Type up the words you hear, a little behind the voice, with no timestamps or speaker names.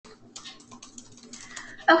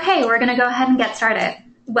Okay, we're going to go ahead and get started.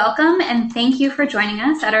 Welcome and thank you for joining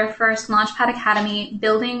us at our first Launchpad Academy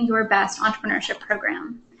Building Your Best Entrepreneurship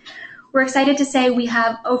program. We're excited to say we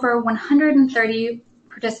have over 130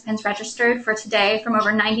 participants registered for today from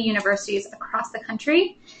over 90 universities across the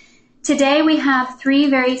country. Today we have three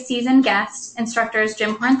very seasoned guests, instructors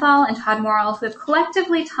Jim Hornthal and Todd Morrill, who have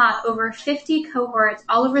collectively taught over 50 cohorts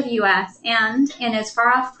all over the U.S. and in as far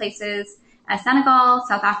off places as Senegal,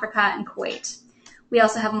 South Africa, and Kuwait. We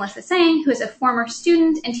also have Melissa Sang, who is a former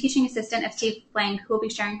student and teaching assistant of Steve Blank, who will be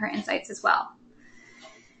sharing her insights as well.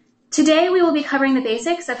 Today, we will be covering the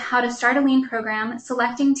basics of how to start a lean program,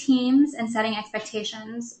 selecting teams and setting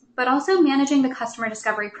expectations, but also managing the customer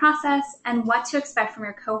discovery process and what to expect from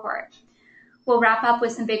your cohort. We'll wrap up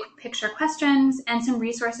with some big picture questions and some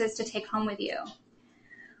resources to take home with you.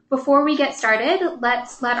 Before we get started,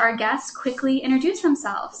 let's let our guests quickly introduce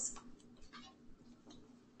themselves.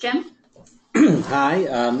 Jim? Hi,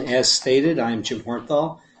 as stated, I'm Jim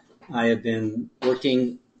Hornthal. I have been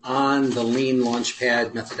working on the Lean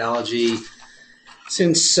Launchpad methodology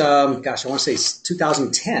since, I want to say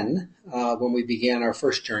 2010, when we began our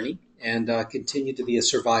first journey, and continue to be a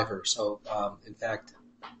survivor. So, in fact,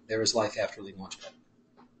 there is life after Lean Launchpad.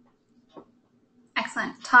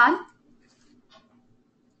 Excellent. Todd?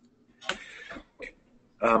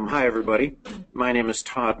 Hi, everybody. My name is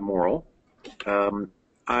Todd Morrill.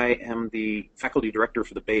 I am the faculty director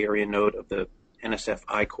for the Bay Area node of the NSF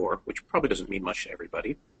I-Corps, which probably doesn't mean much to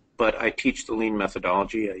everybody, but I teach the Lean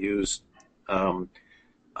methodology. I've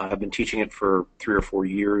been teaching it for 3 or 4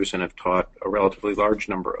 years and have taught a relatively large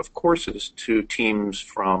number of courses to teams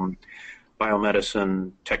from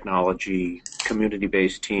biomedicine, technology,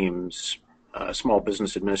 community-based teams, small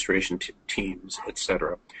business administration teams,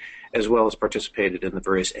 etc., as well as participated in the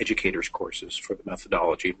various educators courses for the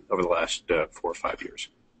methodology over the last 4 or 5 years.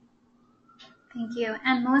 Thank you.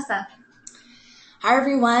 And Melissa? Hi,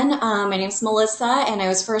 everyone. My name is Melissa, and I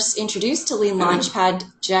was first introduced to Lean Launchpad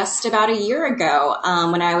just about a year ago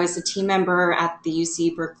when I was a team member at the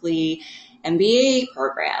UC Berkeley MBA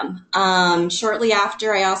program. Shortly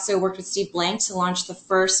after, I also worked with Steve Blank to launch the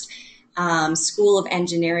first School of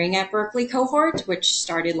Engineering at Berkeley cohort, which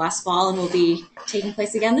started last fall and will be taking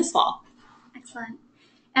place again this fall. Excellent.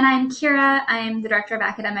 And I'm Kira. I'm the Director of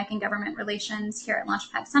Academic and Government Relations here at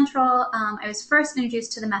Launchpad Central. I was first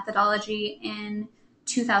introduced to the methodology in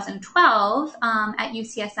 2012 at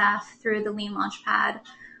UCSF through the Lean Launchpad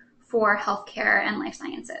for healthcare and life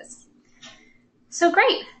sciences. So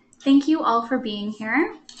great. Thank you all for being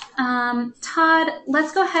here. Todd,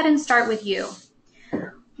 let's go ahead and start with you.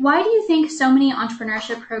 Why do you think so many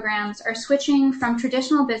entrepreneurship programs are switching from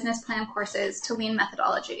traditional business plan courses to Lean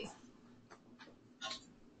methodology?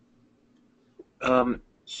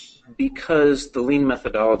 Because the Lean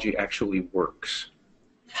methodology actually works.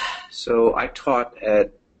 So I taught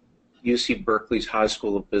at UC Berkeley's High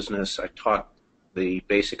School of Business. I taught the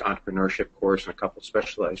basic entrepreneurship course and a couple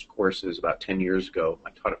specialized courses about 10 years ago. I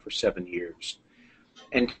taught it for 7 years.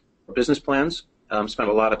 And business plans, spent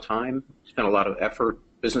a lot of time, spent a lot of effort.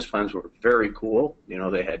 Business plans were very cool. You know,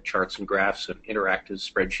 they had charts and graphs and interactive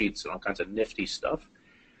spreadsheets and all kinds of nifty stuff.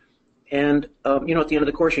 And, at the end of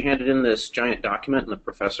the course, you handed in this giant document, and the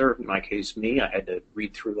professor, in my case, me, I had to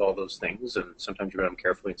read through all those things, and sometimes you read them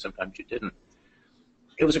carefully and sometimes you didn't.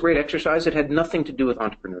 It was a great exercise. It had nothing to do with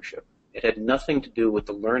entrepreneurship. It had nothing to do with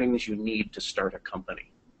the learnings you need to start a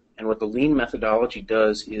company. And what the Lean methodology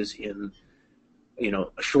does is in,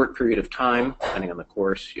 a short period of time, depending on the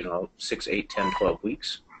course, 6, 8, 10, 12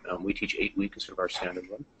 weeks. We teach 8 weeks instead of our standard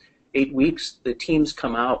one. 8 weeks, the teams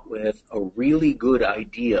come out with a really good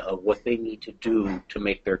idea of what they need to do to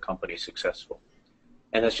make their company successful.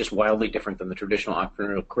 And that's just wildly different than the traditional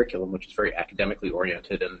entrepreneurial curriculum, which is very academically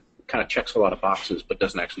oriented and kind of checks a lot of boxes but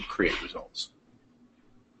doesn't actually create results.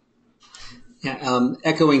 Yeah,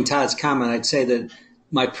 echoing Todd's comment, I'd say that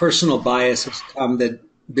my personal bias has come that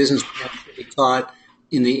business plans should be taught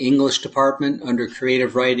in the English department under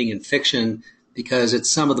creative writing and fiction because it's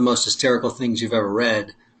some of the most hysterical things you've ever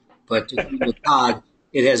read. But with Todd,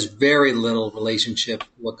 it has very little relationship to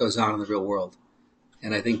what goes on in the real world.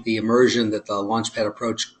 And I think the immersion that the Launchpad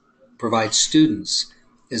approach provides students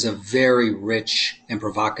is a very rich and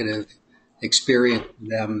provocative experience for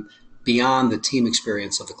them beyond the team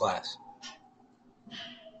experience of the class.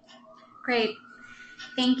 Great.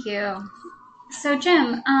 Thank you. So,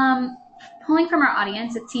 Jim, pulling from our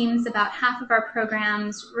audience, it seems about half of our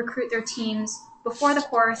programs recruit their teams before the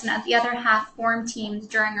course and the other half form teams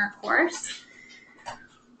during our course.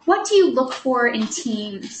 What do you look for in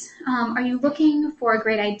teams? Are you looking for a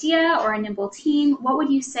great idea or a nimble team? What would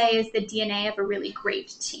you say is the DNA of a really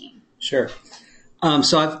great team? Sure.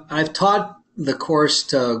 So I've taught the course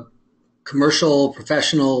to commercial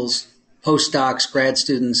professionals, postdocs, grad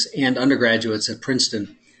students, and undergraduates at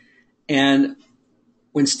Princeton. And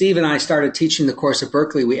when Steve and I started teaching the course at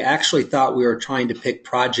Berkeley, we actually thought we were trying to pick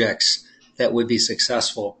projects that would be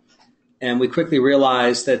successful. And we quickly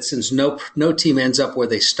realized that since no team ends up where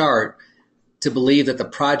they start, to believe that the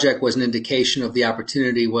project was an indication of the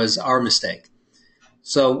opportunity was our mistake.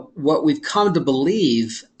 So what we've come to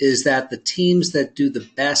believe is that the teams that do the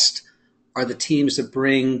best are the teams that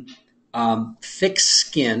bring thick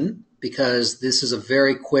skin, because this is a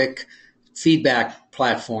very quick feedback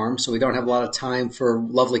platform. So we don't have a lot of time for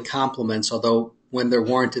lovely compliments, although when they're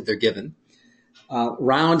warranted, they're given.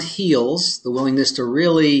 Round heels, the willingness to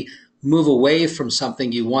really move away from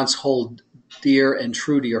something you once hold dear and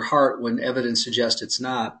true to your heart when evidence suggests it's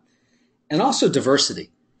not. And also diversity.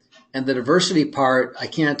 And the diversity part, I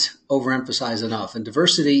can't overemphasize enough. And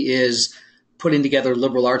diversity is putting together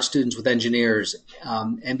liberal arts students with engineers,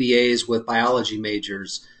 MBAs with biology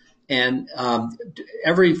majors, and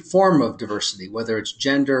every form of diversity, whether it's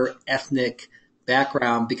gender, ethnic,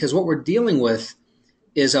 background, because what we're dealing with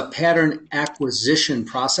is a pattern acquisition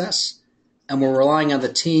process, and we're relying on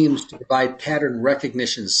the teams to provide pattern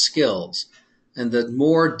recognition skills. And the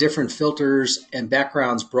more different filters and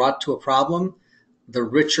backgrounds brought to a problem, the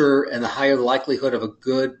richer and the higher the likelihood of a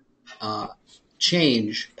good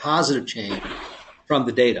change, positive change from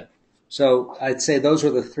the data. So I'd say those are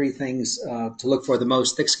the three things to look for the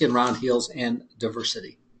most: thick skin, round heels, and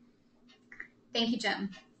diversity. Thank you,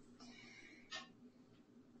 Jim.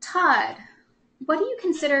 Todd, what do you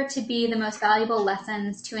consider to be the most valuable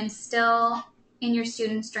lessons to instill in your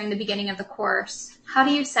students during the beginning of the course? How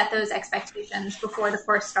do you set those expectations before the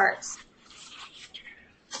course starts?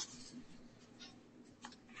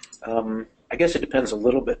 I guess it depends a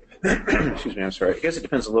little bit. Excuse me, I'm sorry. I guess it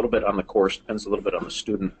depends a little bit on the course, depends a little bit on the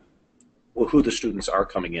student, who the students are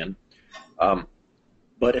coming in.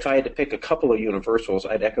 But if I had to pick a couple of universals,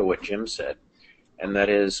 I'd echo what Jim said, and that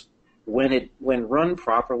is, when run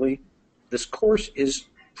properly, this course is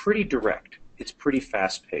pretty direct. It's pretty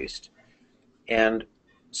fast-paced. And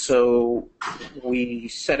so we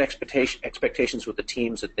set expectations with the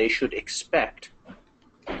teams that they should expect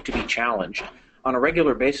to be challenged on a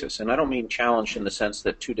regular basis. And I don't mean challenged in the sense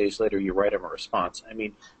that 2 days later you write them a response. I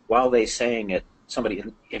mean, while they're saying it, somebody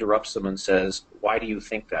interrupts them and says, why do you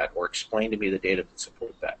think that? Or explain to me the data that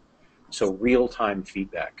support that. So real-time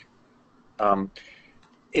feedback.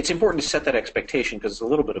 It's important to set that expectation because it's a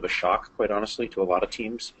little bit of a shock, quite honestly, to a lot of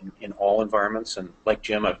teams in all environments. And like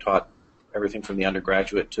Jim, I've taught everything from the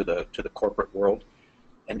undergraduate to the corporate world.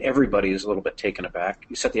 And everybody is a little bit taken aback.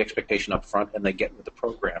 You set the expectation up front, and they get with the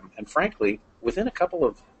program. And frankly, within a couple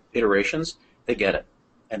of iterations, they get it,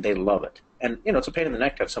 and they love it. And it's a pain in the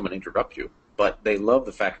neck to have someone interrupt you, but they love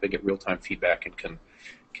the fact that they get real-time feedback and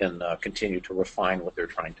can continue to refine what they're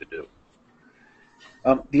trying to do.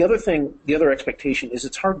 The other expectation is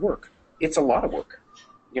it's hard work. It's a lot of work.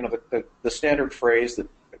 The standard phrase that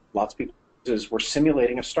lots of people use is we're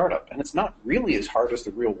simulating a startup, and it's not really as hard as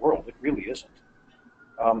the real world. It really isn't.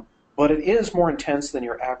 But it is more intense than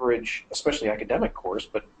your average, especially academic course,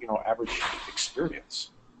 but average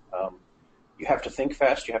experience. You have to think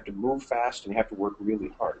fast, you have to move fast, and you have to work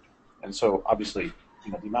really hard. And so obviously,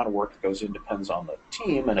 the amount of work that goes in depends on the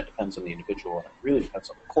team, and it depends on the individual, and it really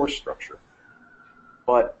depends on the course structure.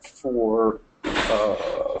 But for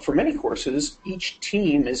many courses, each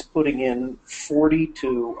team is putting in 40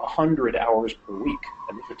 to 100 hours per week,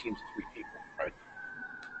 and these are teams of 3 people, right?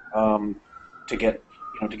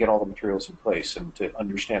 To get all the materials in place and to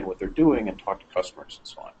understand what they're doing and talk to customers and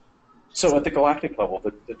so on. So at the galactic level,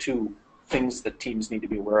 the two things that teams need to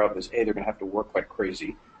be aware of is A, they're going to have to work like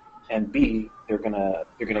crazy, and B, they're going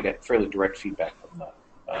to get fairly direct feedback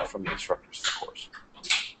from the instructors of the course.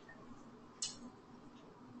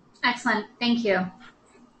 Excellent. Thank you.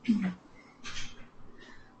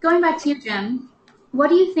 Going back to you, Jim, what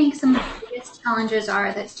do you think some of the biggest challenges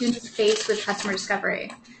are that students face with customer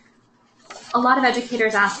discovery? A lot of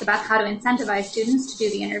educators asked about how to incentivize students to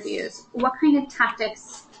do the interviews. What kind of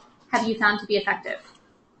tactics have you found to be effective?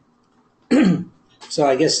 So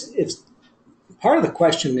I guess part of the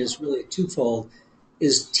question is really twofold,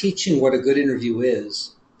 is teaching what a good interview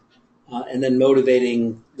is, and then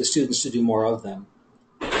motivating the students to do more of them.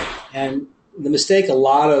 And the mistake a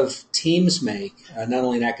lot of teams make, not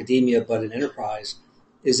only in academia but in enterprise,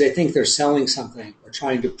 is they think they're selling something or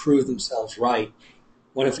trying to prove themselves right,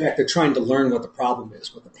 when in fact they're trying to learn what the problem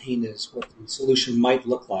is, what the pain is, what the solution might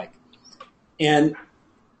look like. And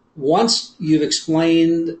once you've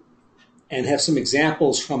explained and have some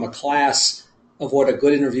examples from a class of what a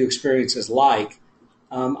good interview experience is like,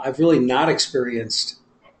 I've really not experienced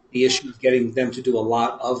the issue of getting them to do a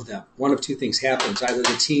lot of them. One of two things happens. Either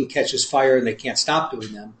the team catches fire and they can't stop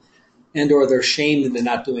doing them, and or they're shamed into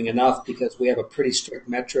not doing enough, because we have a pretty strict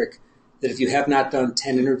metric that if you have not done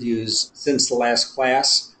 10 interviews since the last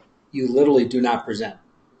class, you literally do not present.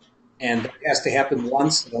 And it has to happen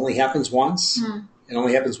once. It only happens once. It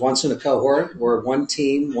only happens once in a cohort where one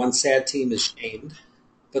sad team is shamed.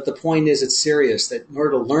 But the point is, it's serious, that in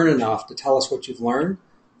order to learn enough to tell us what you've learned,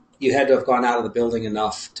 you had to have gone out of the building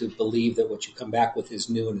enough to believe that what you come back with is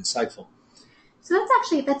new and insightful. So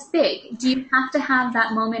that's big. Do you have to have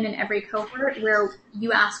that moment in every cohort where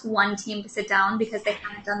you ask one team to sit down because they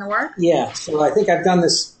haven't done the work? Yeah. So I think I've done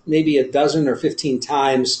this maybe a dozen or 15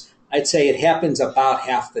 times. I'd say it happens about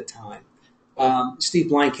half the time. Steve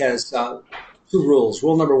Blank has 2 rules.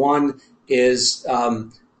 Rule number 1 is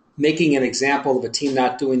making an example of a team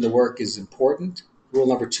not doing the work is important. Rule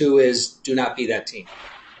number 2 is do not be that team.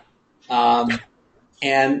 And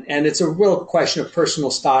it's a real question of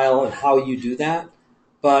personal style and how you do that.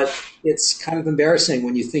 But it's kind of embarrassing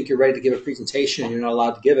when you think you're ready to give a presentation and you're not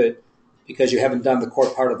allowed to give it because you haven't done the core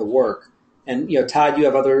part of the work. And, Todd, you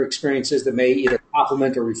have other experiences that may either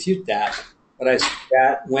complement or refute that. But I think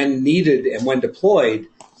that when needed and when deployed,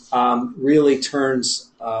 really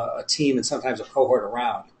turns a team and sometimes a cohort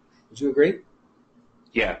around. Would you agree?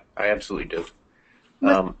 Yeah, I absolutely do.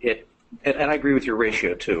 And I agree with your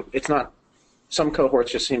ratio too. It's not, some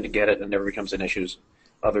cohorts just seem to get it and never becomes an issue.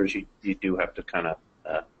 Others you do have to kind of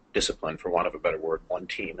discipline, for want of a better word, one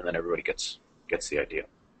team, and then everybody gets the idea.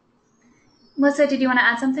 Melissa, did you want to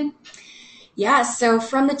add something? Yeah, so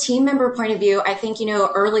from the team member point of view, I think,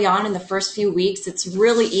 early on in the first few weeks, it's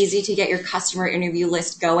really easy to get your customer interview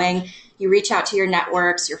list going. You reach out to your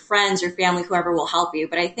networks, your friends, your family, whoever will help you.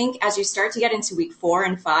 But I think as you start to get into week 4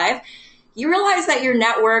 and 5, you realize that your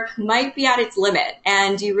network might be at its limit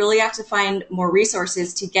and you really have to find more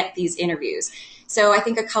resources to get these interviews. So I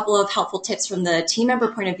think a couple of helpful tips from the team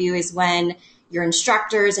member point of view is when your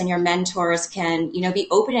instructors and your mentors can, be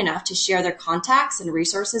open enough to share their contacts and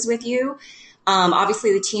resources with you.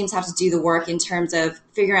 Obviously, the teams have to do the work in terms of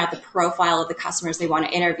figuring out the profile of the customers they want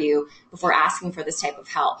to interview before asking for this type of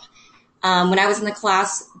help. When I was in the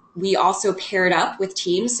class, we also paired up with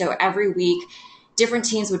teams. So every week, different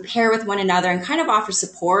teams would pair with one another and kind of offer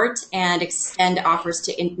support and extend offers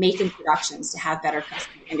to make introductions to have better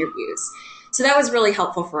customer interviews. So that was really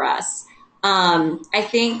helpful for us. I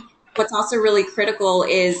think what's also really critical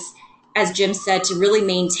is, as Jim said, to really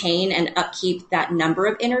maintain and upkeep that number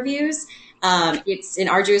of interviews. It's an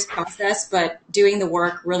arduous process, but doing the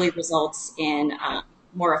work really results in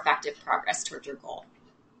more effective progress towards your goal.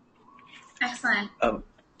 Excellent.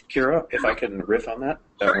 Kira, if I can riff on that,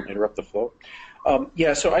 that won't interrupt the flow.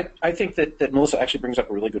 So I think that Melissa actually brings up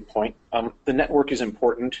a really good point. The network is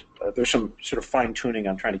important. There's some sort of fine-tuning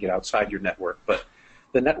on trying to get outside your network, but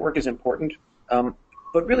the network is important.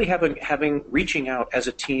 But really reaching out as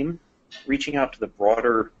a team, reaching out to the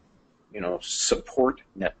broader, support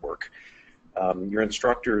network, your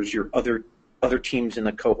instructors, your other teams in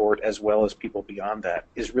the cohort, as well as people beyond that,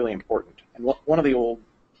 is really important. And one of the old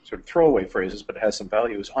sort of throwaway phrases, but it has some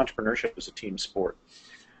value, is entrepreneurship is a team sport.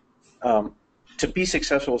 To be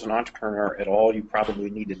successful as an entrepreneur at all, you probably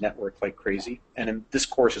need to network like crazy. And this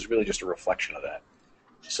course is really just a reflection of that.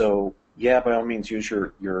 So, yeah, by all means, use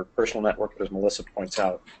your personal network. But as Melissa points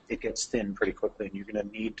out, it gets thin pretty quickly, and you're going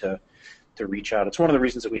to need to reach out. It's one of the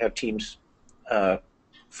reasons that we have teams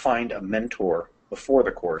find a mentor before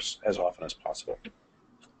the course as often as possible.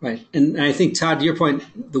 Right. And I think, Todd, to your point,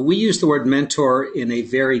 we use the word mentor in a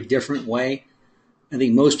very different way. I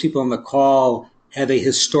think most people on the call have a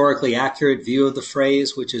historically accurate view of the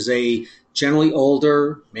phrase, which is a generally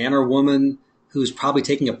older man or woman who's probably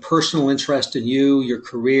taking a personal interest in you, your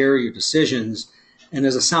career, your decisions, and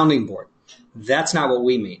as a sounding board. That's not what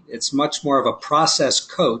we mean. It's much more of a process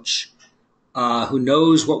coach who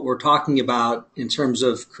knows what we're talking about in terms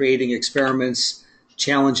of creating experiments,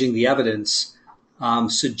 challenging the evidence,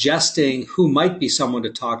 suggesting who might be someone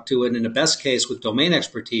to talk to, and in the best case, with domain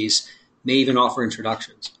expertise, may even offer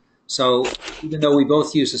introductions. So even though we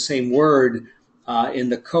both use the same word in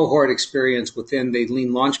the cohort experience within the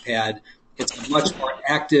Lean Launchpad, it's a much more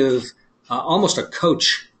active, almost a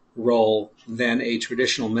coach role than a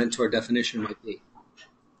traditional mentor definition might be.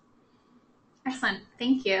 Excellent.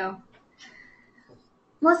 Thank you.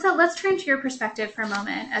 Melissa, let's turn to your perspective for a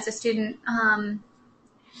moment as a student.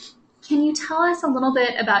 Can you tell us a little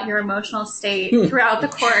bit about your emotional state throughout the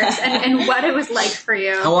course and what it was like for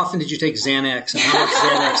you? How often did you take Xanax, and how much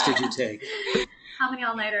Xanax did you take? How many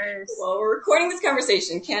all-nighters? Well, we're recording this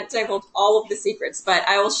conversation. Can't divulge all of the secrets, but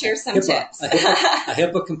I will share some tips. A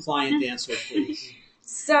HIPAA compliant answer, please.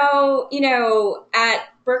 So, at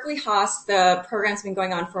Berkeley Haas, the program's been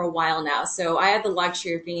going on for a while now. So I had the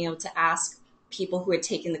luxury of being able to ask people who had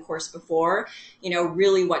taken the course before,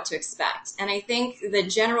 really what to expect. And I think the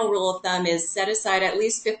general rule of thumb is set aside at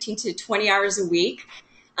least 15 to 20 hours a week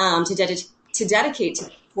to dedicate to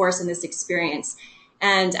the course and this experience.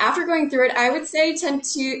 And after going through it, I would say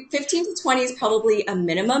 15 to 20 is probably a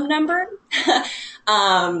minimum number.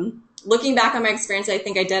 Looking back on my experience, I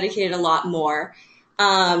think I dedicated a lot more.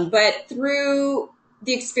 But through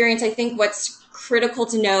the experience, I think what's critical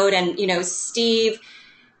to note, and, Steve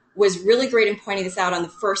was really great in pointing this out on the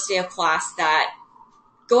first day of class, that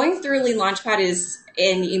going through Lean Launchpad is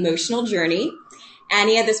an emotional journey. And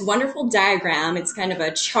he had this wonderful diagram. It's kind of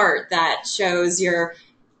a chart that shows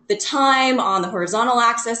the time on the horizontal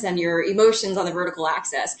axis and your emotions on the vertical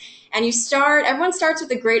axis. And everyone starts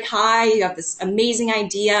with a great high. You have this amazing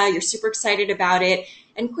idea. You're super excited about it.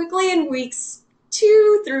 And quickly in weeks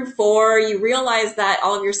 2 through 4, you realize that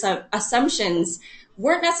all of your assumptions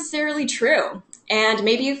weren't necessarily true. And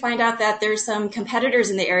maybe you find out that there's some competitors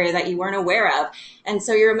in the area that you weren't aware of. And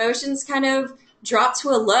so your emotions kind of drop to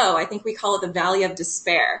a low. I think we call it the valley of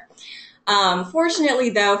despair. Fortunately,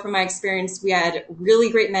 though, from my experience, we had really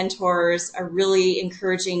great mentors, a really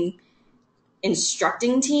encouraging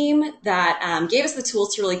instructing team that gave us the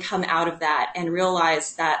tools to really come out of that and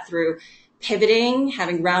realize that through pivoting,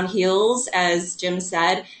 having round heels, as Jim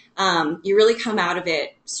said, you really come out of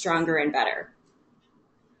it stronger and better.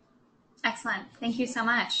 Excellent. Thank you so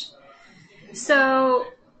much. So,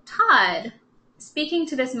 Todd, speaking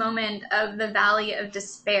to this moment of the valley of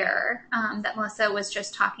despair that Melissa was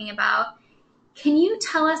just talking about, can you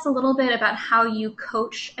tell us a little bit about how you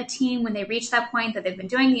coach a team when they reach that point that they've been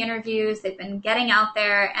doing the interviews, they've been getting out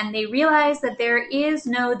there, and they realize that there is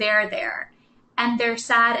no there, and they're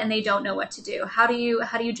sad and they don't know what to do? How do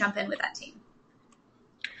you jump in with that team?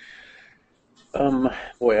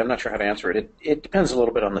 Boy, I'm not sure how to answer it. It depends a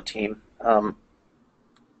little bit on the team.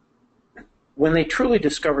 When they truly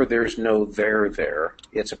discover there's no there,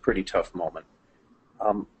 it's a pretty tough moment.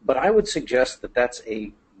 But I would suggest that that's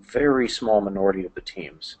a very small minority of the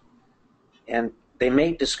teams. And they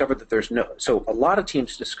may discover that so a lot of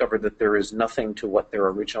teams discover that there is nothing to what their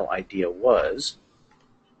original idea was,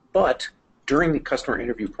 but during the customer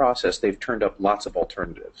interview process, they've turned up lots of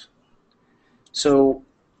alternatives. So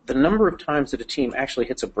the number of times that a team actually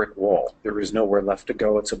hits a brick wall, there is nowhere left to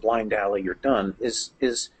go, it's a blind alley, you're done, is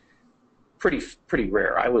pretty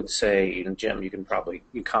rare. I would say, and Jim,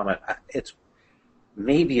 you comment,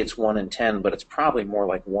 maybe it's 1 in 10, but it's probably more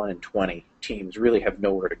like 1 in 20 teams really have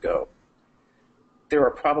nowhere to go. There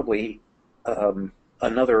are probably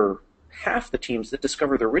another half the teams that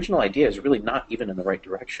discover their original idea is really not even in the right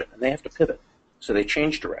direction, and they have to pivot. So they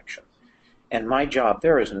change direction. And my job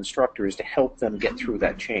there as an instructor is to help them get through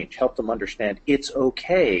that change, help them understand it's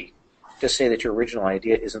okay to say that your original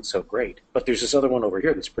idea isn't so great, but there's this other one over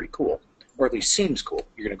here that's pretty cool, or at least seems cool.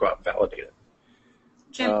 You're going to go out and validate it.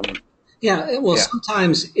 Jim?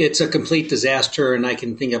 Sometimes it's a complete disaster, and I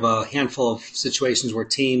can think of a handful of situations where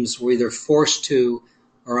teams were either forced to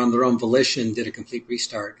or on their own volition did a complete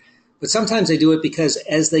restart. But sometimes they do it because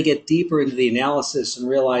as they get deeper into the analysis and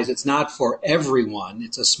realize it's not for everyone,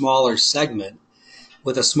 it's a smaller segment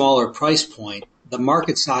with a smaller price point, the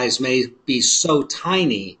market size may be so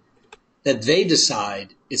tiny that they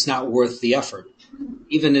decide it's not worth the effort,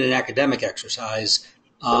 even in an academic exercise.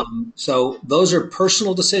 So those are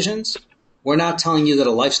personal decisions. We're not telling you that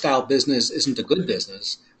a lifestyle business isn't a good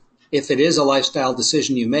business. If it is a lifestyle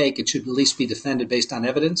decision you make, it should at least be defended based on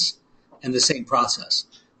evidence and the same process.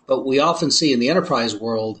 But we often see in the enterprise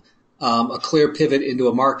world a clear pivot into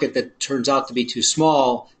a market that turns out to be too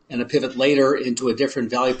small, and a pivot later into a different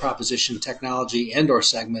value proposition, technology, and or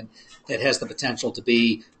segment that has the potential to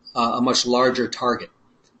be a much larger target.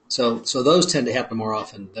 So those tend to happen more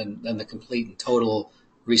often than the complete and total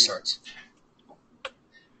restarts.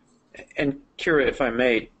 And Kira, if I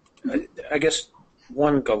may, I guess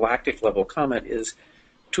one galactic level comment is,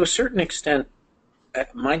 to a certain extent,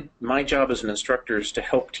 my job as an instructor is to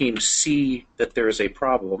help teams see that there is a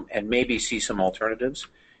problem and maybe see some alternatives.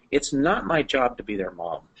 It's not my job to be their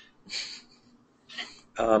mom.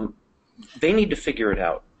 They need to figure it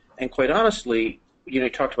out. And quite honestly, you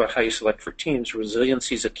talked about how you select for teams.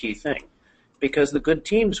 Resiliency is a key thing, because the good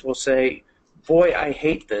teams will say, boy, I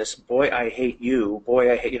hate this, boy, I hate you,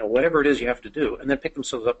 boy, I hate, whatever it is you have to do, and then pick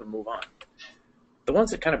themselves up and move on. The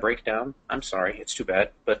ones that kind of break down, I'm sorry, it's too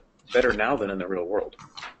bad, but better now than in the real world.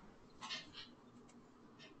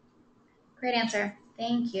 Great answer.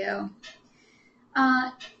 Thank you.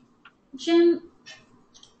 Jim,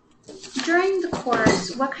 during the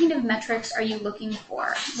course, what kind of metrics are you looking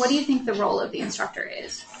for? What do you think the role of the instructor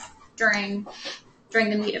is during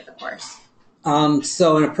the meat of the course?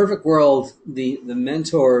 So in a perfect world, the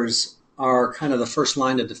mentors are kind of the first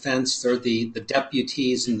line of defense. They're the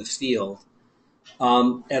deputies in the field.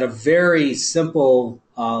 At a very simple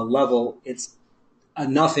level, it's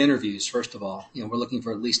enough interviews, first of all. We're looking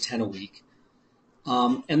for at least 10 a week.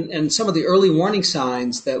 And some of the early warning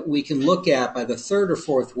signs that we can look at by the third or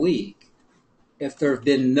fourth week, if there have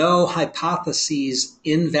been no hypotheses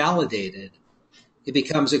invalidated, it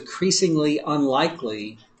becomes increasingly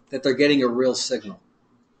unlikely that they're getting a real signal.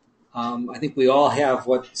 I think we all have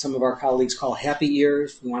what some of our colleagues call happy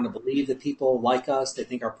ears. We want to believe that people like us. They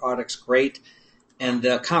think our product's great. And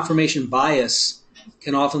the confirmation bias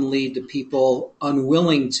can often lead to people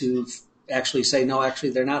unwilling to actually say, no,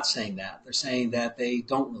 actually, they're not saying that. They're saying that they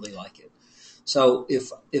don't really like it. So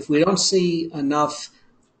if we don't see enough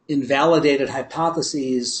invalidated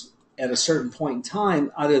hypotheses at a certain point in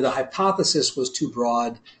time, either the hypothesis was too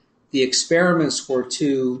broad, the experiments were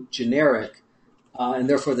too generic, and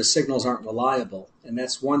therefore the signals aren't reliable. And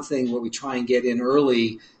that's one thing where we try and get in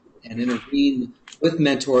early and intervene with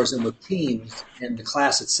mentors and with teams and the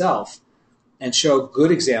class itself and show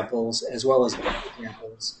good examples as well as bad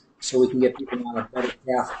examples so we can get people on a better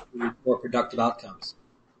path to more productive outcomes.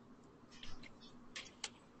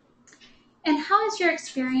 And how is your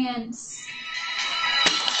experience?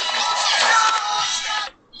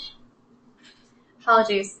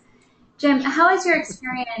 Apologies. Jim, how has your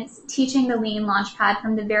experience teaching the Lean Launchpad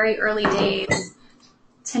from the very early days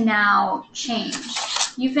to now changed?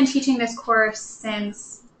 You've been teaching this course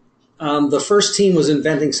since... The first team was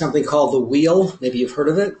inventing something called the wheel. Maybe you've heard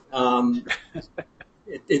of it.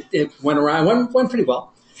 It went around, went pretty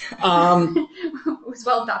well. It was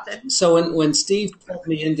well adopted. So when Steve pulled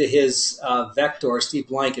me into his Vector, Steve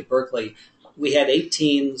Blank at Berkeley, we had 8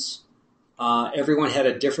 teams. Everyone had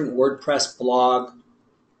a different WordPress blog.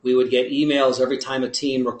 We would get emails every time a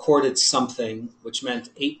team recorded something, which meant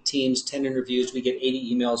 8 teams, 10 interviews. We get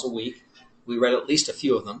 80 emails a week. We read at least a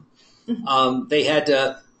few of them. They had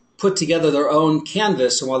to put together their own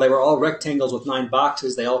canvas, and while they were all rectangles with 9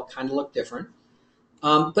 boxes, they all kind of looked different.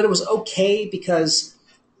 But it was okay because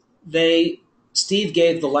Steve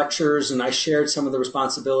gave the lectures, and I shared some of the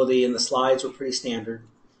responsibility, and the slides were pretty standard.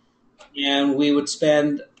 And we would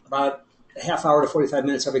spend about a half hour to 45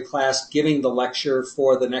 minutes every class giving the lecture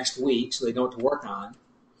for the next week so they know what to work on.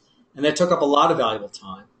 And that took up a lot of valuable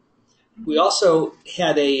time. We also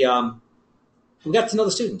had we got to know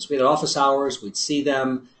the students. We had office hours. We'd see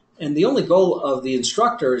them. And the only goal of the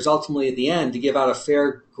instructor is ultimately at the end to give out a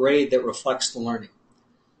fair grade that reflects the learning.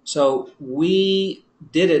 So we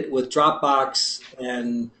did it with Dropbox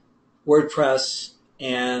and WordPress,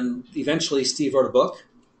 and eventually Steve wrote a book,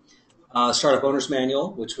 Startup Owner's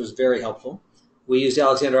Manual, which was very helpful. We used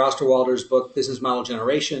Alexander Osterwalder's book, Business Model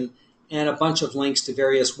Generation, and a bunch of links to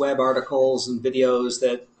various web articles and videos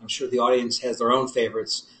that I'm sure the audience has their own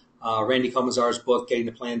favorites. Randy Komazar's book, Getting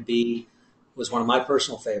to Plan B, was one of my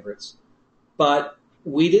personal favorites. But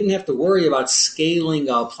we didn't have to worry about scaling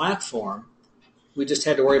a platform. We just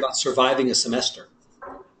had to worry about surviving a semester.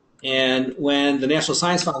 And when the National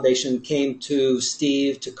Science Foundation came to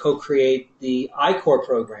Steve to co-create the I-Corps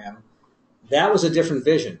program, that was a different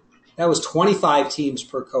vision. That was 25 teams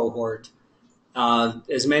per cohort,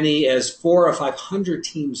 as many as 400 or 500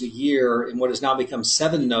 teams a year in what has now become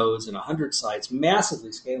 7 nodes and 100 sites,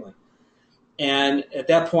 massively scaling. And at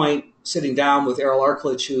that point, sitting down with Errol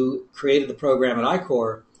Arklich, who created the program at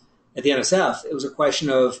I-Corps at the NSF, it was a question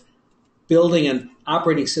of building an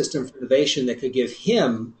operating system for innovation that could give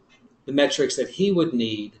him the metrics that he would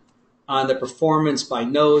need on the performance by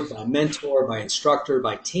node, by mentor, by instructor,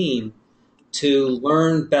 by team to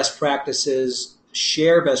learn best practices,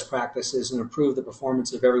 share best practices, and improve the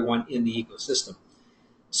performance of everyone in the ecosystem.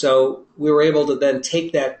 So we were able to then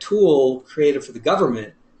take that tool created for the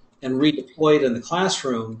government and redeploy it in the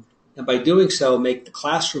classroom, and by doing so, make the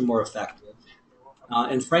classroom more effective.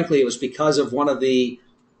 And frankly, it was because of one of the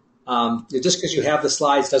just because you have the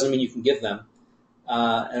slides doesn't mean you can give them.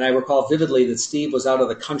 And I recall vividly that Steve was out of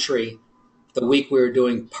the country the week we were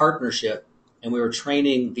doing partnership, and we were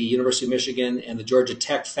training the University of Michigan and the Georgia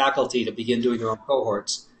Tech faculty to begin doing their own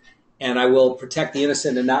cohorts. And I will protect the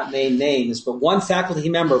innocent and not name names, but one faculty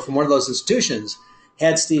member from one of those institutions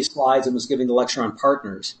had Steve's slides and was giving the lecture on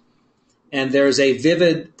partners. And there's a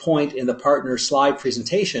vivid point in the partner slide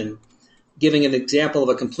presentation giving an example of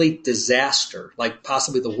a complete disaster, like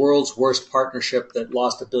possibly the world's worst partnership that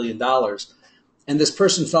lost $1 billion. And this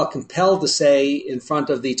person felt compelled to say in front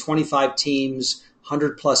of the 25 teams,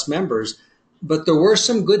 100 plus members, but there were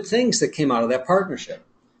some good things that came out of that partnership.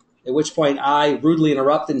 At which point I rudely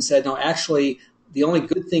interrupted and said, no, actually, the only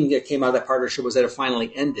good thing that came out of that partnership was that it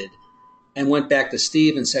finally ended, and went back to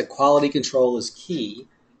Steve and said, quality control is key.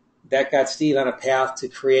 That got Steve on a path to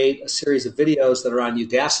create a series of videos that are on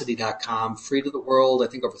udacity.com, free to the world. I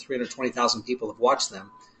think over 320,000 people have watched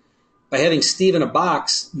them. By having Steve in a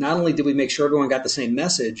box, not only did we make sure everyone got the same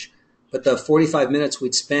message, but the 45 minutes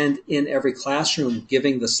we'd spend in every classroom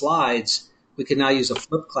giving the slides, we could now use a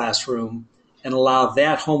flipped classroom and allow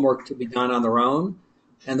that homework to be done on their own.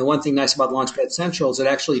 And the one thing nice about Launchpad Central is it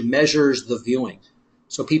actually measures the viewing.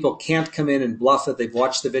 So people can't come in and bluff that they've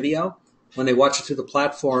watched the video. When they watch it through the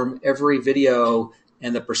platform, every video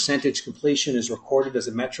and the percentage completion is recorded as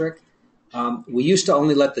a metric. We used to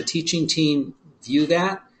only let the teaching team view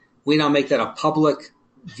that. We now make that a public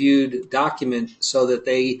viewed document so that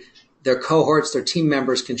their cohorts, their team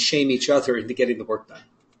members can shame each other into getting the work done.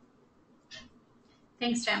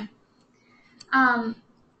 Thanks, Jim.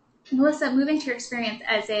 Melissa, moving to your experience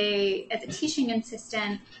as a teaching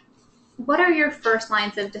assistant, what are your first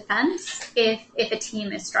lines of defense if a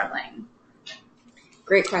team is struggling?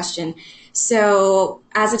 Great question. So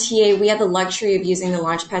as a TA, we had the luxury of using the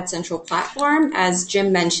Launchpad Central platform. As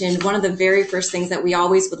Jim mentioned, one of the very first things that we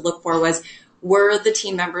always would look for was, were the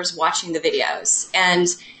team members watching the videos? And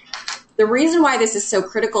the reason why this is so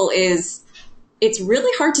critical is it's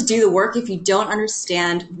really hard to do the work if you don't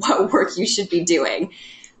understand what work you should be doing.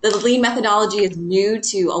 The lean methodology is new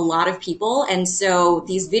to a lot of people, and so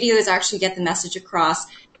these videos actually get the message across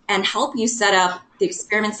and help you set up the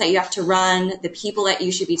experiments that you have to run, the people that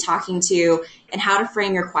you should be talking to, and how to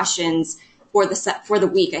frame your questions for the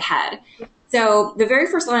week ahead. So the very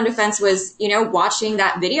first line of defense was, watching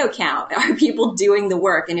that video count. Are people doing the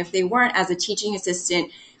work? And if they weren't, as a teaching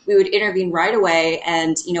assistant, we would intervene right away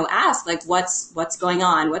and, ask, like, what's going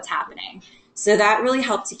on? What's happening? So that really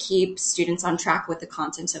helped to keep students on track with the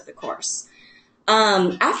content of the course.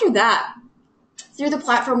 After that, through the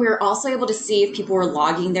platform, we were also able to see if people were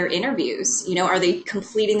logging their interviews. Are they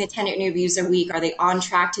completing the 10 interviews a week? Are they on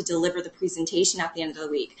track to deliver the presentation at the end of the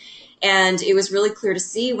week? And it was really clear to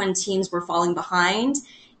see when teams were falling behind.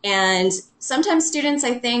 And sometimes students,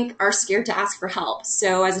 I think, are scared to ask for help.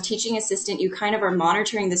 So as a teaching assistant, you kind of are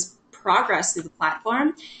monitoring this progress through the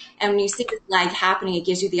platform. And when you see this lag happening, it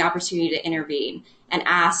gives you the opportunity to intervene and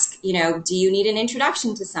ask, do you need an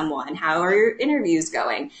introduction to someone? How are your interviews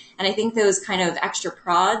going? And I think those kind of extra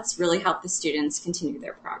prods really help the students continue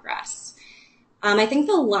their progress. I think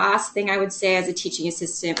the last thing I would say as a teaching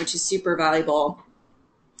assistant, which is super valuable,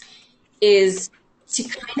 is to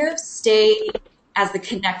kind of stay as the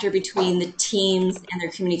connector between the teams and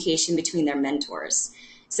their communication between their mentors.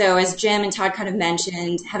 So as Jim and Todd kind of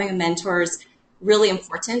mentioned, having a mentor is really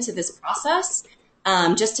important to this process,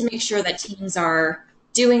 just to make sure that teams are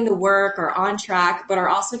doing the work, are on track, but are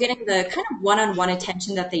also getting the kind of one-on-one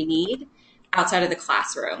attention that they need outside of the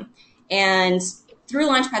classroom. And through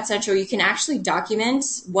Launchpad Central, you can actually document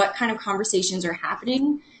what kind of conversations are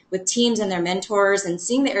happening with teams and their mentors and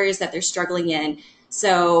seeing the areas that they're struggling in.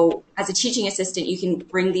 So as a teaching assistant, you can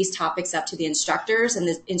bring these topics up to the instructors, and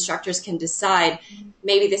the instructors can decide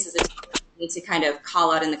maybe this is a topic we need to kind of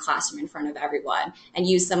call out in the classroom in front of everyone and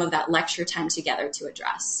use some of that lecture time together to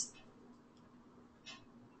address.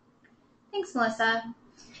 Thanks, Melissa.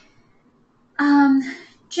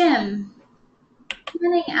 Jim,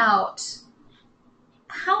 planning out,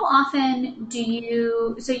 how often do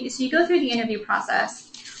you, so you go through the interview process,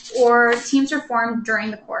 or teams are formed during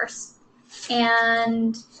the course,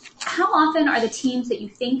 and how often are the teams that you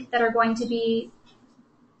think that are going to be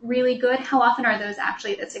really good, how often are those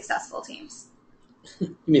actually the successful teams?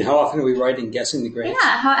 You mean how often are we right in guessing the grades?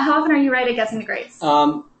 Yeah, how often are you right at guessing the grades?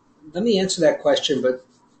 Let me answer that question, but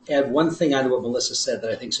add one thing onto what Melissa said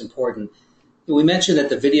that I think is important. We mentioned that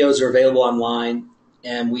the videos are available online,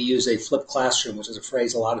 and we use a flipped classroom, which is a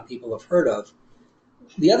phrase a lot of people have heard of.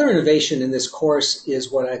 The other innovation in this course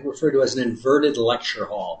is what I refer to as an inverted lecture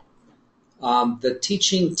hall. The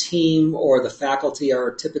teaching team or the faculty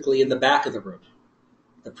are typically in the back of the room.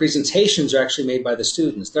 The presentations are actually made by the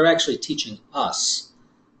students. They're actually teaching us.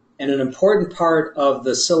 And an important part of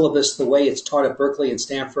the syllabus, the way it's taught at Berkeley and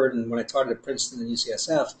Stanford, and when I taught it at Princeton and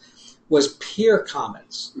UCSF, was peer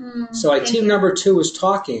comments. So team number 2 is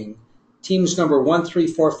talking. Teams number 1, 3,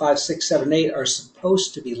 4, 5, 6, 7, 8 are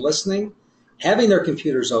supposed to be listening, having their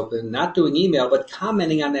computers open, not doing email, but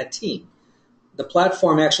commenting on that team. The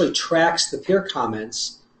platform actually tracks the peer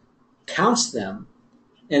comments, counts them,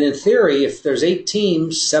 and in theory, if there's 8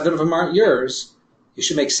 teams, 7 of them aren't yours, you you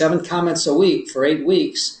should make 7 comments a week for 8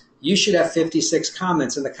 weeks, you should have 56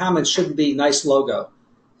 comments, and the comments shouldn't be nice logo.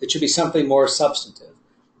 It should be something more substantive.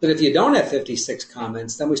 But if you don't have 56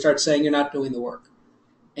 comments, then we start saying you're not doing the work.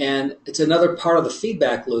 And it's another part of the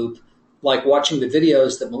feedback loop, like watching the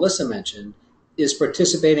videos that Melissa mentioned, is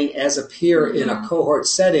participating as a peer in a cohort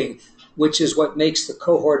setting, which is what makes the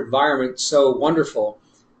cohort environment so wonderful.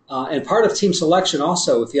 And part of team selection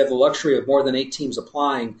also, if you have the luxury of more than 8 teams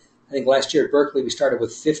applying, I think last year at Berkeley we started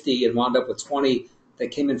with 50 and wound up with 20 that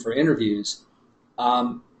came in for interviews.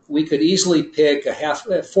 We could easily pick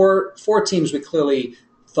four teams we clearly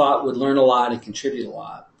thought would learn a lot and contribute a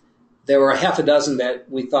lot. There were a half a dozen that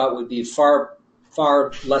we thought would be far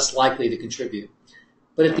less likely to contribute.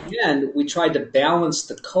 But at the end, we tried to balance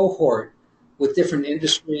the cohort with different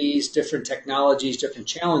industries, different technologies, different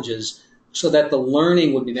challenges, so that the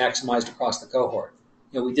learning would be maximized across the cohort.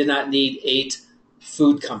 We did not need 8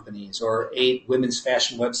 food companies or 8 women's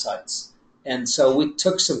fashion websites. And so we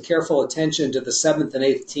took some careful attention to the 7th and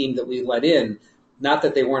 8th team that we let in, not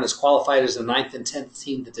that they weren't as qualified as the 9th and 10th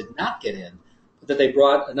team that did not get in, but that they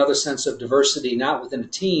brought another sense of diversity, not within a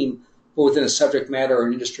team, but within a subject matter or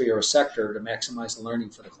an industry or a sector to maximize the learning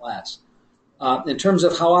for the class. In terms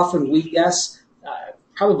of how often we guess,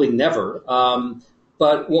 probably never.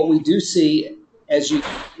 But what we do see as you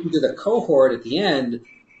get into the cohort at the end,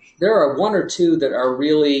 there are 1 or 2 that are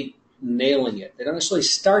really nailing it. They don't necessarily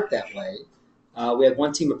start that way. We had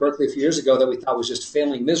one team at Berkeley a few years ago that we thought was just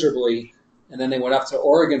failing miserably, and then they went up to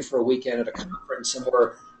Oregon for a weekend at a conference and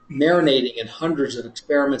were marinating in hundreds of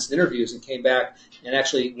experiments and interviews and came back and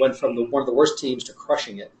actually went from one of the worst teams to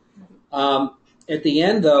crushing it. At the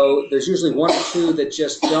end, though, there's usually 1 or 2 that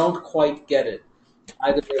just don't quite get it.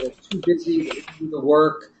 Either they were too busy, they didn't do the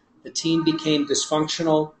work, the team became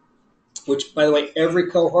dysfunctional, which, by the way, every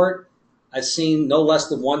cohort, I've seen no less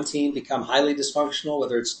than 1 team become highly dysfunctional,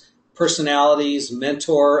 whether it's personalities,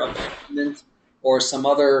 mentor, abandonment, or some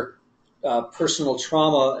other personal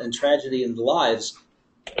trauma and tragedy in the lives.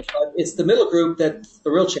 But it's the middle group that's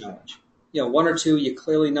the real challenge. 1 or 2 you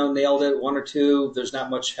clearly know nailed it, 1 or 2 there's not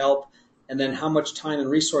much help, and then how much time and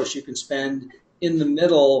resource you can spend in the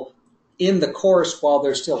middle in the course while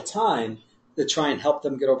there's still time to try and help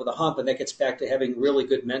them get over the hump. And that gets back to having really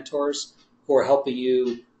good mentors who are helping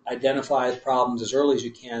you identify the problems as early as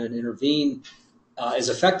you can and intervene as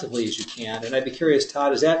effectively as you can. And I'd be curious,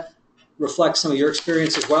 Todd, does that reflect some of your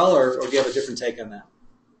experience as well, or do you have a different take on that?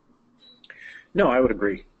 No, I would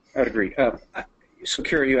agree. So,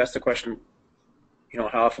 Kira, you asked the question,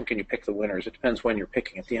 how often can you pick the winners? It depends when you're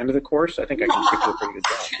picking. At the end of the course, I think I can pick a pretty good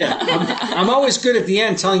job. Yeah, I'm always good at the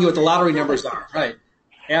end telling you what the lottery numbers are, right?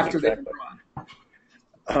 After exactly.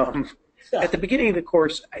 they've gone. At the beginning of the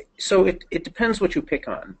course, so it depends what you pick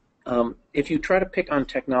on. If you try to pick on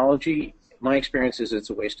technology, my experience is it's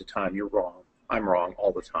a waste of time. You're wrong. I'm wrong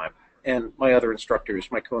all the time. And my other instructors,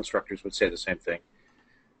 my co-instructors would say the same thing.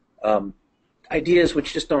 Ideas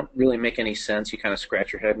which just don't really make any sense, you kind of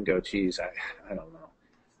scratch your head and go, geez, I don't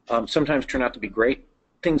know. Sometimes turn out to be great.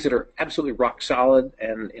 Things that are absolutely rock solid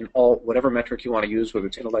and in all whatever metric you want to use, whether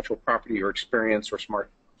it's intellectual property or experience or smart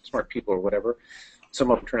people or whatever, some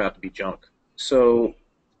of them turn out to be junk. So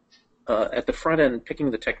at the front end, picking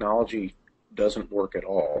the technology doesn't work at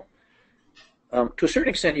all. To a certain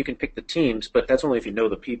extent, you can pick the teams, but that's only if you know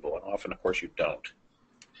the people, and often, of course, you don't.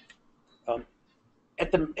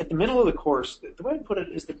 At the middle of the course, the way I put it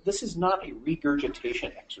is that this is not a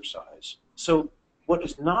regurgitation exercise. So what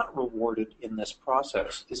is not rewarded in this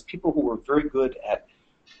process is people who are very good at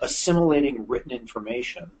assimilating written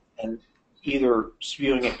information and either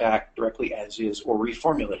spewing it back directly as is or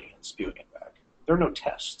reformulating and spewing it back. There are no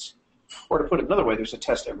tests. Or to put it another way, there's a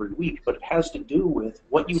test every week, but it has to do with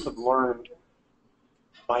what you have learned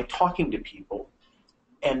by talking to people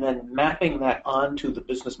and then mapping that onto the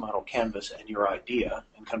business model canvas and your idea,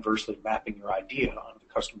 and conversely mapping your idea onto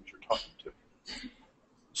the customers you're talking to.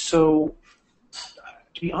 So,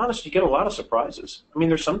 to be honest, you get a lot of surprises. I mean,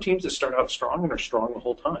 there's some teams that start out strong and are strong the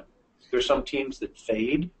whole time. There's some teams that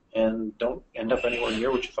fade and don't end up anywhere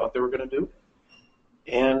near what you thought they were going to do.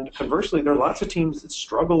 And conversely, there are lots of teams that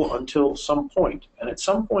struggle until some point. And at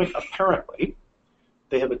some point, apparently,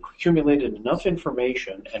 they have accumulated enough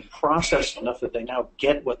information and processed enough that they now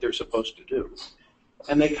get what they're supposed to do.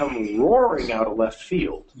 And they come roaring out of left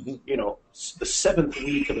field, the 7th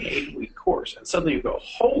week of an 8-week course. And suddenly you go,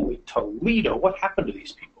 holy Toledo, what happened to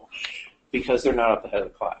these people? Because they're not at the head of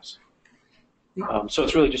the class. So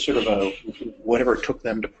it's really just sort of whatever it took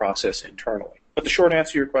them to process internally. But the short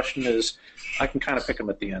answer to your question is I can kind of pick them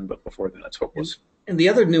at the end, but before then it's hopeless. And the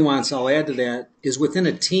other nuance I'll add to that is within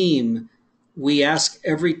a team, we ask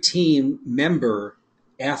every team member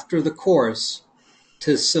after the course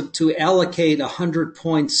to allocate 100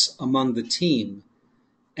 points among the team.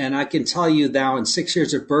 And I can tell you now, in 6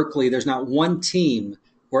 years at Berkeley, there's not one team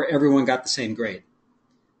where everyone got the same grade.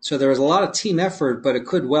 So there was a lot of team effort, but it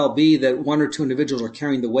could well be that one or two individuals are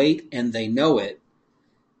carrying the weight and they know it.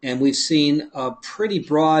 And we've seen a pretty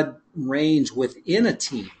broad range within a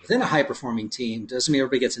team, within a high-performing team. Doesn't mean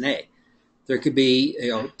everybody gets an A. There could be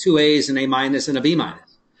 2 A's, an A minus, and a B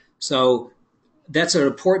minus. So that's an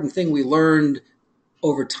important thing we learned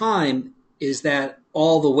over time, is that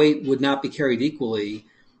all the weight would not be carried equally.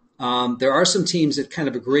 There are some teams that kind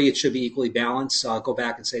of agree it should be equally balanced. So I'll go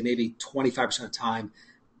back and say maybe 25% of the time,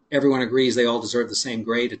 everyone agrees they all deserve the same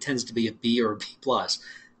grade. It tends to be a B or a B plus.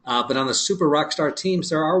 But on the super rock star teams,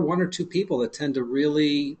 there are 1 or 2 people that tend to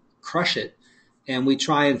really crush it. And we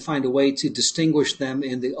try and find a way to distinguish them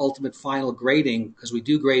in the ultimate final grading, because we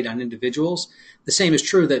do grade on individuals. The same is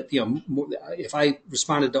true that, if I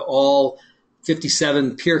responded to all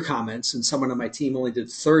 57 peer comments and someone on my team only did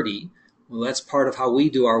 30, well, that's part of how we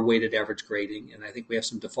do our weighted average grading. And I think we have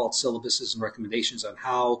some default syllabuses and recommendations on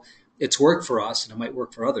how it's worked for us, and it might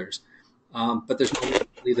work for others. But there's no way to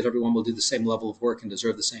believe that everyone will do the same level of work and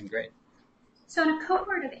deserve the same grade. So in a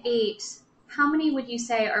cohort of 8, how many would you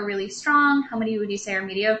say are really strong? How many would you say are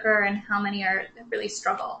mediocre? And how many are really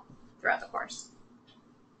struggle throughout the course?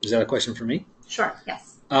 Is that a question for me? Sure,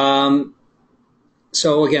 yes.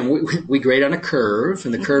 So again, we grade on a curve,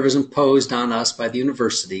 and the curve is imposed on us by the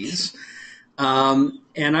universities.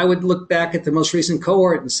 And I would look back at the most recent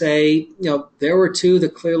cohort and say, there were 2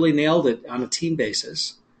 that clearly nailed it on a team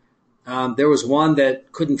basis. There was one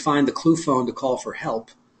that couldn't find the clue phone to call for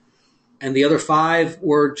help. And the other 5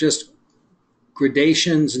 were just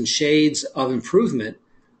gradations and shades of improvement.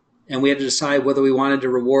 And we had to decide whether we wanted to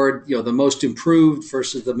reward, the most improved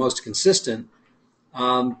versus the most consistent.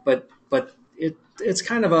 But it's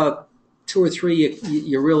kind of a 2 or 3,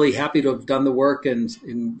 you're really happy to have done the work. And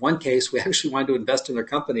in one case, we actually wanted to invest in their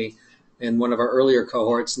company in one of our earlier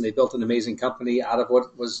cohorts, and they built an amazing company out of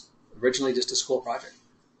what was originally just a school project.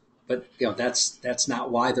 But that's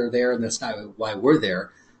not why they're there, and that's not why we're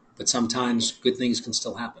there. But sometimes good things can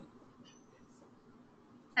still happen.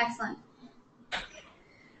 Excellent.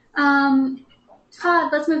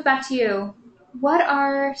 Todd, let's move back to you. What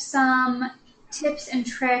are some tips and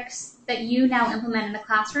tricks that you now implement in the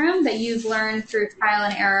classroom that you've learned through trial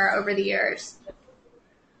and error over the years?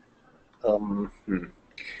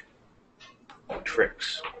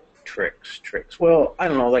 Tricks. Well, I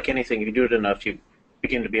don't know, like anything, if you do it enough, you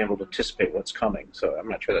begin to be able to anticipate what's coming. So I'm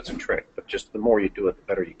not sure that's a trick, but just the more you do it, the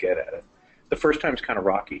better you get at it. The first time's kind of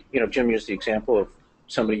rocky. Jim used the example of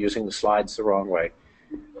somebody using the slides the wrong way.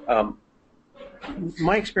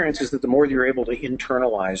 My experience is that the more you're able to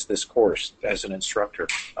internalize this course as an instructor,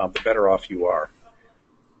 the better off you are.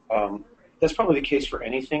 That's probably the case for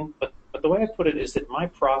anything, but the way I put it is that my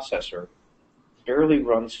processor barely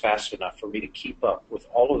runs fast enough for me to keep up with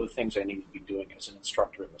all of the things I need to be doing as an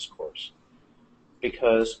instructor in this course.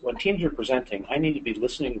 Because when teams are presenting, I need to be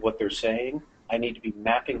listening to what they're saying. I need to be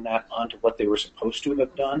mapping that onto what they were supposed to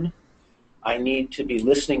have done. I need to be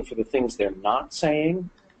listening for the things they're not saying.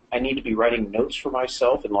 I need to be writing notes for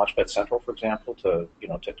myself in Launchpad Central, for example, to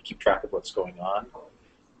keep track of what's going on.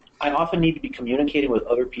 I often need to be communicating with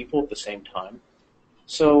other people at the same time.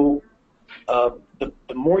 So the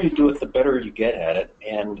more you do it, the better you get at it,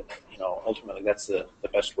 and ultimately that's the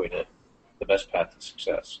best path to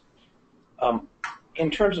success. In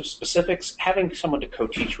terms of specifics, having someone to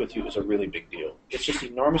co-teach with you is a really big deal. It's just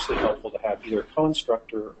enormously helpful to have either a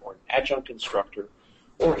co-instructor or an adjunct instructor,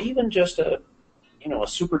 or even just a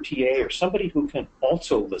super TA or somebody who can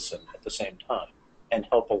also listen at the same time and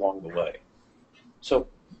help along the way. So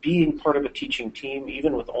being part of a teaching team,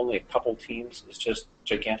 even with only a couple teams, is just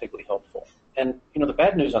gigantically helpful. And the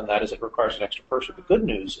bad news on that is it requires an extra person. The good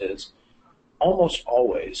news is almost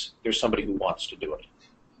always there's somebody who wants to do it.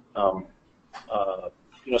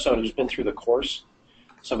 Somebody who's been through the course,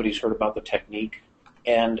 somebody who's heard about the technique,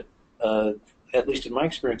 and at least in my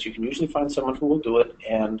experience, you can usually find someone who will do it,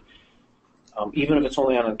 and even if it's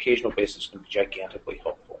only on an occasional basis, it can be gigantically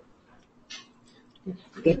helpful.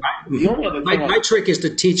 The only other thing my trick is to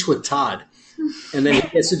teach with Todd, and then he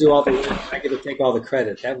gets to do all the work. I get to take all the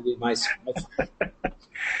credit. That would be my Todd,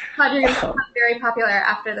 you're going to become very popular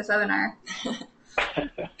after this webinar.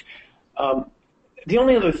 The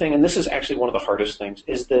only other thing, and this is actually one of the hardest things,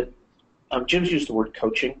 is that Jim's used the word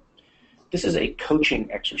coaching. This is a coaching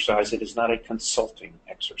exercise. It is not a consulting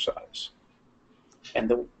exercise. And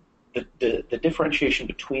the differentiation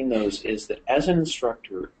between those is that as an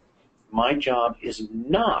instructor, my job is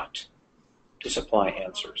not to supply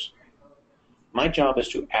answers. My job is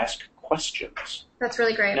to ask questions. That's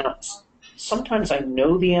really great. Now, sometimes I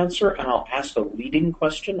know the answer, and I'll ask a leading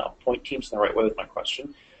question. I'll point teams in the right way with my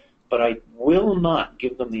question. But I will not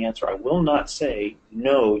give them the answer. I will not say,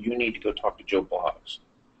 no, you need to go talk to Joe Bloggs.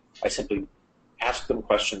 I simply ask them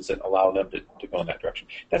questions that allow them to go in that direction.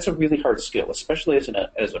 That's a really hard skill, especially as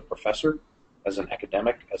a professor, as an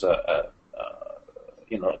academic, as a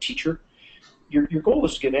teacher. Your goal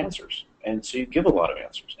is to give answers, and so you give a lot of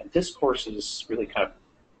answers. And this course is really kind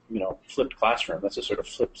of, flipped classroom. That's a sort of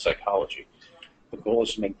flipped psychology. The goal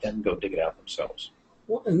is to make them go dig it out themselves.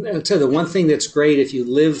 Well, and I'll tell you, the one thing that's great if you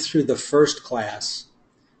live through the first class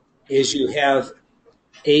is you have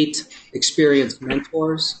 8 experienced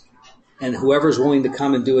mentors, and whoever's willing to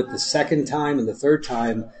come and do it the second time and the third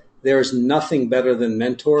time, there's nothing better than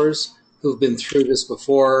mentors who've been through this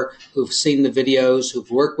before, who've seen the videos,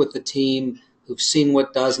 who've worked with the team, who've seen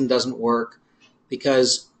what does and doesn't work.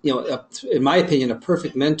 Because, in my opinion, a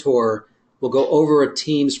perfect mentor will go over a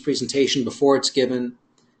team's presentation before it's given.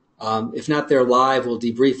 If not, they're live, we'll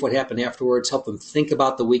debrief what happened afterwards, help them think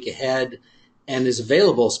about the week ahead, and is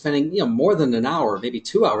available spending more than an hour, maybe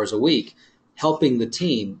 2 hours a week, helping the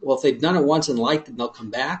team. Well, if they've done it once and liked it, they'll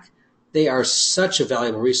come back. They are such a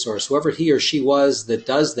valuable resource. Whoever he or she was that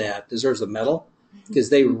does that deserves a medal because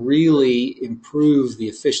they really improve the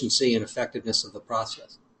efficiency and effectiveness of the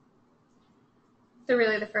process. They're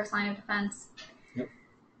really the first line of defense. Yep.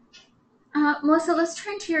 Melissa, let's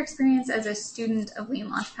turn to your experience as a student of Lean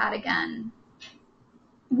Launchpad again.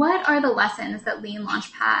 What are the lessons that Lean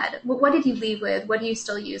Launchpad, what did you leave with? What do you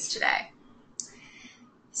still use today?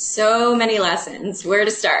 So many lessons. Where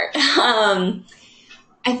to start?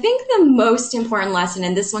 I think the most important lesson,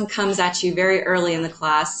 and this one comes at you very early in the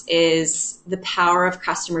class, is the power of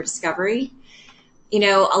customer discovery.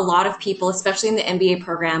 A lot of people, especially in the MBA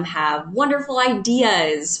program, have wonderful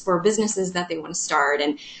ideas for businesses that they want to start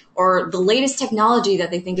or the latest technology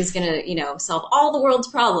that they think is going to, solve all the world's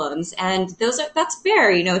problems. And that's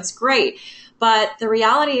fair, it's great. But the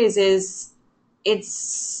reality is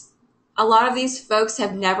it's a lot of these folks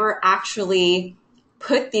have never actually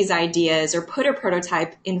put these ideas or put a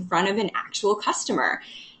prototype in front of an actual customer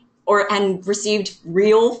and received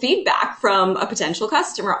real feedback from a potential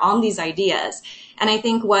customer on these ideas. And I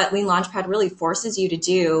think what Lean Launchpad really forces you to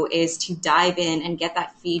do is to dive in and get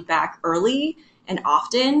that feedback early and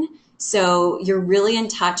often, so you're really in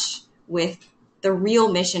touch with the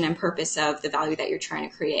real mission and purpose of the value that you're trying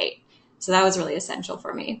to create. So that was really essential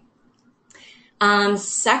for me.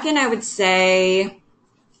 Second, I would say,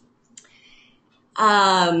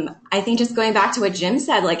 I think just going back to what Jim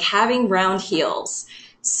said, like having round heels.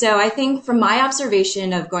 So I think from my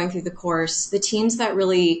observation of going through the course, the teams that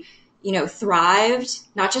really, thrived,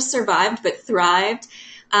 not just survived, but thrived,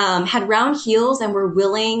 had round heels and were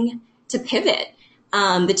willing to pivot.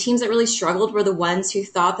 The teams that really struggled were the ones who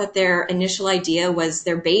thought that their initial idea was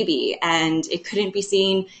their baby and it couldn't be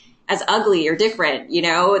seen as ugly or different.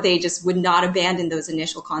 They just would not abandon those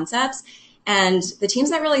initial concepts. And the teams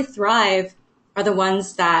that really thrive are the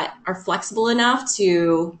ones that are flexible enough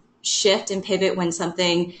to shift and pivot when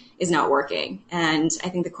something is not working. And I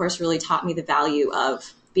think the course really taught me the value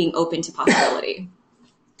of being open to possibility.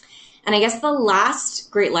 And I guess the last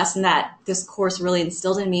great lesson that this course really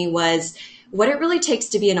instilled in me was what it really takes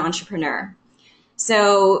to be an entrepreneur.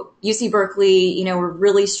 So UC Berkeley, we're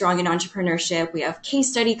really strong in entrepreneurship. We have case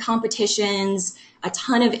study competitions, a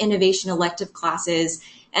ton of innovation elective classes,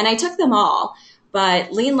 and I took them all.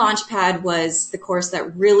 But Lean Launchpad was the course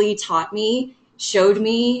that really taught me, showed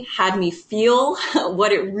me, had me feel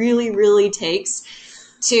what it really, really takes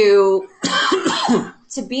to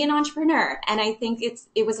be an entrepreneur. And I think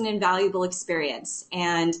it was an invaluable experience,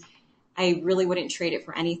 and I really wouldn't trade it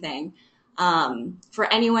for anything.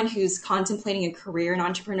 For anyone who's contemplating a career in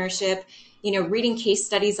entrepreneurship, reading case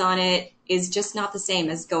studies on it is just not the same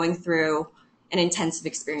as going through an intensive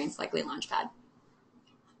experience like Lean Launchpad.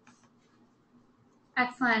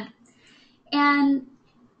 Excellent. And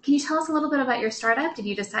can you tell us a little bit about your startup? Did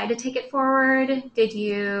you decide to take it forward? Did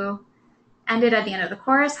you end it at the end of the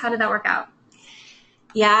course? How did that work out?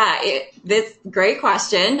 Yeah, this great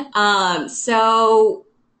question. So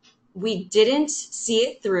we didn't see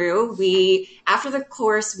it through. After the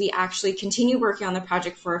course, we actually continued working on the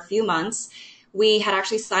project for a few months. We had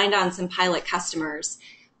actually signed on some pilot customers.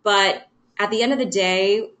 But at the end of the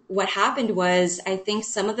day, what happened was I think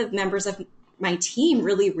some of the members of my team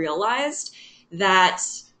really realized that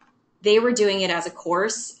they were doing it as a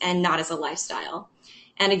course and not as a lifestyle.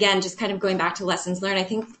 And again, just kind of going back to lessons learned, I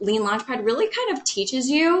think Lean Launchpad really kind of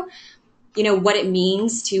teaches you, what it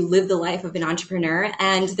means to live the life of an entrepreneur.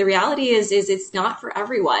 And the reality is it's not for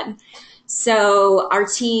everyone. So our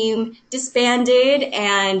team disbanded,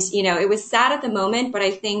 and, it was sad at the moment, but I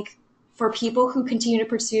think for people who continue to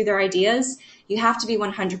pursue their ideas, you have to be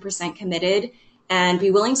 100% committed and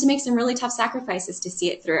be willing to make some really tough sacrifices to see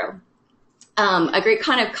it through. A great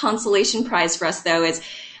kind of consolation prize for us, though, is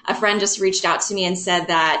a friend just reached out to me and said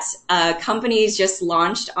that a company just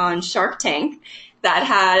launched on Shark Tank that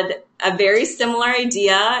had a very similar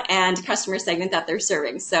idea and customer segment that they're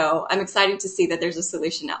serving. So I'm excited to see that there's a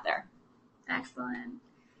solution out there. Excellent.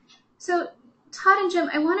 So Todd and Jim,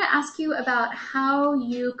 I want to ask you about how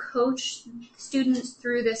you coach students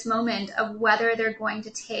through this moment of whether they're going to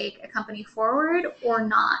take a company forward or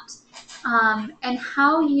not, and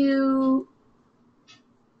how you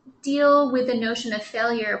deal with the notion of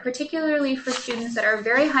failure, particularly for students that are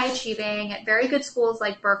very high achieving at very good schools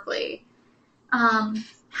like Berkeley.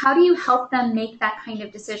 How do you help them make that kind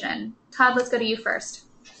of decision? Todd, let's go to you first.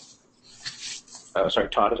 Sorry,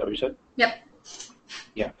 Todd, is that what you said? Yep.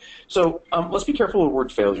 Yeah. So let's be careful of the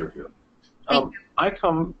word failure here. I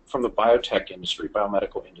come from the biotech industry,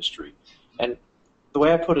 biomedical industry, and the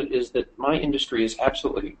way I put it is that my industry is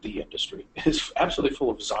absolutely the industry. It is absolutely full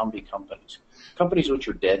of zombie companies. Companies which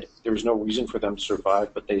are dead. There's no reason for them to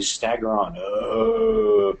survive, but they stagger on,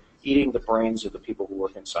 eating the brains of the people who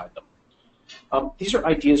work inside them. These are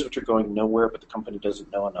ideas which are going nowhere, but the company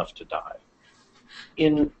doesn't know enough to die.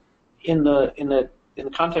 In the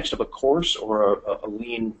context of a course or a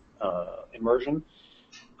lean immersion,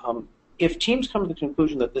 if teams come to the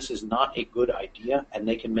conclusion that this is not a good idea and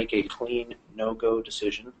they can make a clean no-go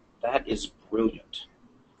decision, that is brilliant.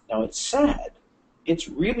 Now, it's sad. It's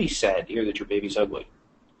really sad to hear that your baby's ugly.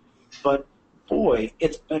 But, boy,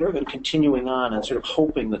 it's better than continuing on and sort of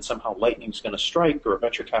hoping that somehow lightning's going to strike or a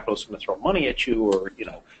venture capitalist is going to throw money at you or,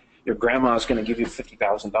 your grandma's going to give you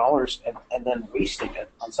 $50,000 and then wasting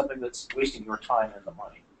it on something that's wasting your time and the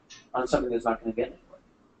money, on something that's not going to get anywhere.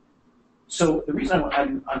 So the reason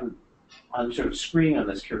I'm sort of screening on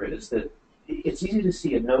this, Kira, is that it's easy to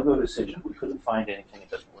see a no-go decision. We couldn't find anything,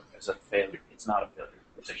 it doesn't work, as a failure. It's not a failure.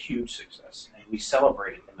 It's a huge success, and we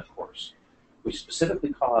celebrate it in the course. We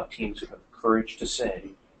specifically call out teams who have the courage to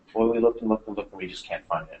say, boy, we looked and looked and looked, and we just can't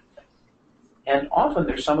find anything. And often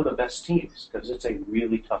they're some of the best teams, because it's a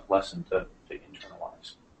really tough lesson to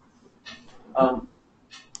internalize.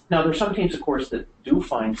 Now, there are some teams, of course, that do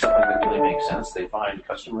find something that really makes sense. They find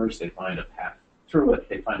customers, they find a path through it,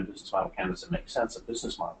 they find a business model canvas that makes sense, a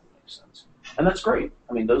business model that makes sense. And that's great.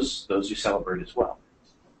 I mean, those you celebrate as well.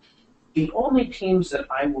 The only teams that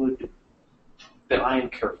I am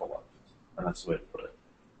careful of, and that's the way to put it,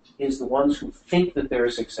 is the ones who think that they're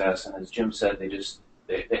a success, and as Jim said, they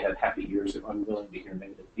have happy years, they're unwilling to hear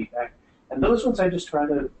negative feedback. And those ones I just try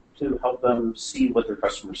to help them see what their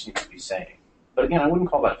customers seem to be saying. But again, I wouldn't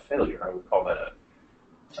call that failure. I would call that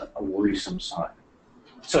a worrisome sign.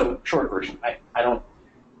 So, short version, the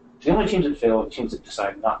only teams that fail are teams that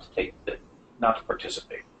decide not to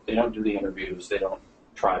participate. They don't do the interviews, they don't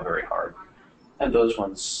try very hard. And those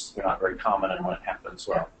ones, they're not very common, and when it happens,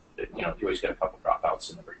 well, you always get a couple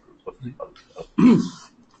dropouts in every group.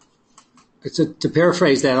 To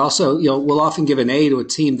paraphrase that, also, we'll often give an A to a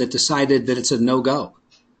team that decided that it's a no-go,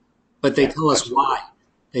 but they tell us why.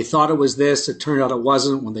 They thought it was this, it turned out it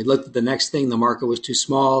wasn't. When they looked at the next thing, the market was too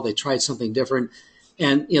small. They tried something different.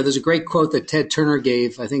 And, there's a great quote that Ted Turner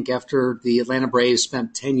gave, I think, after the Atlanta Braves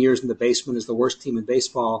spent 10 years in the basement as the worst team in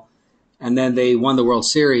baseball, and then they won the World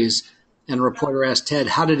Series. And a reporter asked Ted,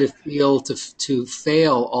 how did it feel to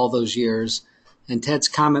fail all those years? And Ted's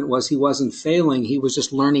comment was he wasn't failing, he was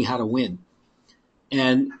just learning how to win.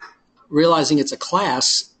 And realizing it's a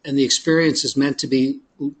class and the experience is meant to be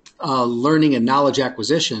learning and knowledge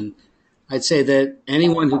acquisition, I'd say that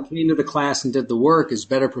anyone who came to the class and did the work is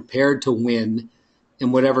better prepared to win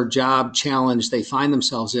in whatever job challenge they find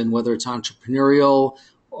themselves in, whether it's entrepreneurial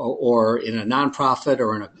or in a nonprofit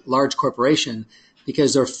or in a large corporation,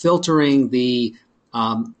 because they're filtering the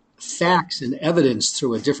facts and evidence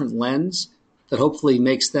through a different lens that hopefully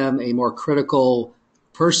makes them a more critical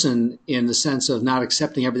person in the sense of not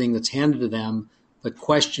accepting everything that's handed to them, but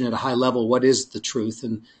question at a high level what is the truth.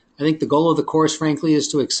 And I think the goal of the course, frankly, is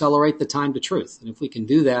to accelerate the time to truth. And if we can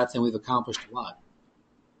do that, then we've accomplished a lot.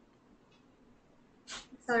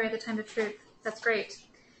 Accelerate the time to truth. That's great.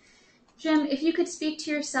 Jim, if you could speak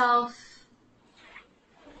to yourself,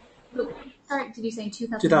 did you say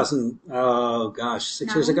 2000? Oh gosh,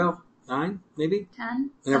 6 years ago? 9, maybe?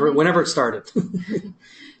 10? Whenever it started.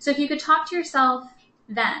 So if you could talk to yourself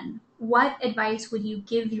then, what advice would you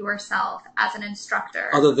give yourself as an instructor?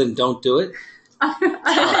 Other than don't do it? Other than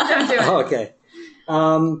don't do it. Oh, okay.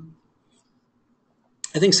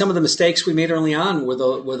 I think some of the mistakes we made early on were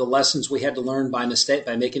the lessons we had to learn by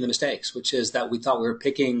making the mistakes, which is that we thought we were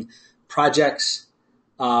picking projects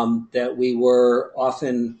that we were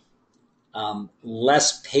often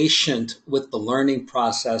less patient with the learning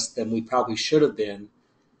process than we probably should have been.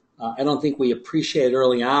 I don't think we appreciated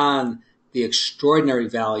early on the extraordinary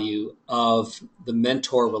value of the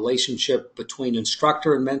mentor relationship between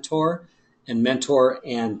instructor and mentor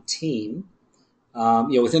and team.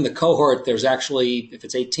 Within the cohort, there's actually, if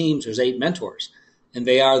it's 8 teams, there's 8 mentors, and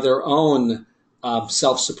they are their own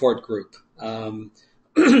self-support group, trying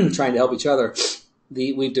to help each other.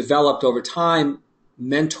 We've developed over time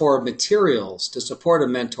mentor materials to support a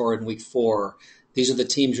mentor in week 4. These are the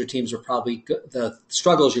teams your teams are probably, the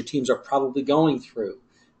struggles your teams are probably going through.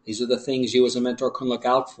 These are the things you as a mentor can look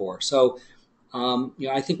out for. So,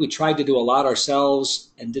 I think we tried to do a lot ourselves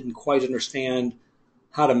and didn't quite understand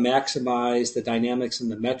how to maximize the dynamics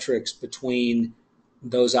and the metrics between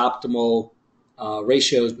those optimal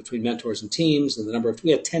ratios between mentors and teams, and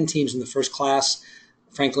we had 10 teams in the first class.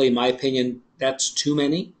 Frankly, in my opinion, that's too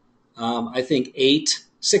many. I think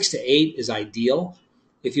 6 to 8 is ideal.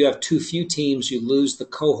 If you have too few teams, you lose the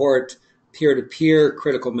cohort peer-to-peer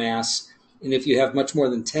critical mass. And if you have much more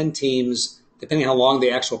than 10 teams, depending on how long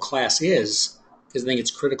the actual class is, because I think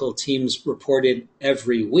it's critical teams reported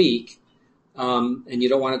every week, and you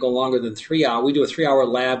don't want to go longer than 3 hours. We do a 3-hour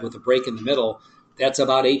lab with a break in the middle. That's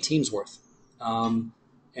about 8 teams worth. And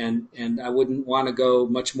I wouldn't want to go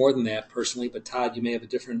much more than that personally, but Todd, you may have a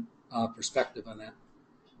different perspective on that.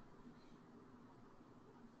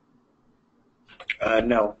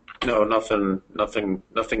 No, nothing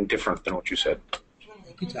different than what you said.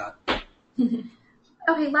 Thank you, Todd.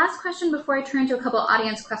 Okay, last question before I turn to a couple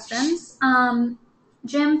audience questions.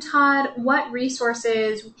 Jim, Todd, what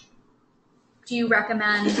resources do you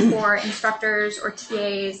recommend for instructors or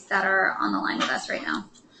TAs that are on the line with us right now?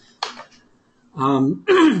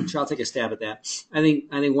 Sure, I'll take a stab at that. I think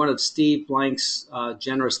one of Steve Blank's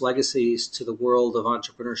generous legacies to the world of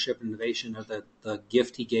entrepreneurship and innovation are the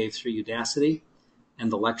gift he gave through Udacity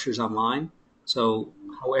and the lectures online. So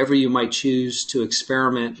however you might choose to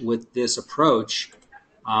experiment with this approach,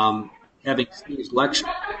 having Steve's lecture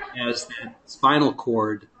as that spinal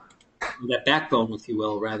cord, that backbone, if you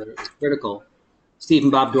will, rather, is critical. Steve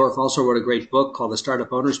and Bob Dorff also wrote a great book called The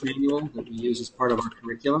Startup Owner's Manual that we use as part of our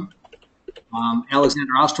curriculum.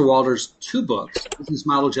 Alexander Osterwalder's 2 books, Business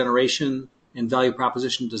Model Generation and Value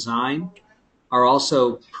Proposition Design, are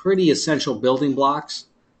also pretty essential building blocks.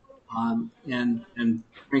 And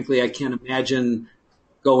frankly, I can't imagine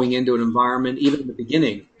going into an environment, even in the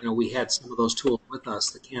beginning, we had some of those tools with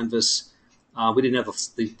us, the Canvas. We didn't have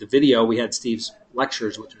the video. We had Steve's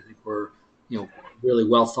lectures, which I think were, really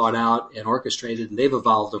well thought out and orchestrated, and they've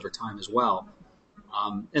evolved over time as well.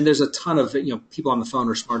 And there's a ton of, people on the phone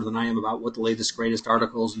are smarter than I am about what the latest, greatest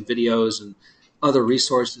articles and videos and other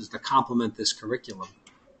resources to complement this curriculum.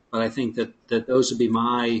 But I think that those would be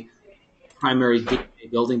my primary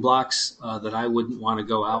building blocks that I wouldn't want to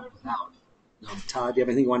go out without. Todd, do you have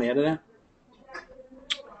anything you want to add to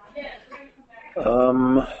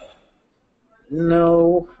that?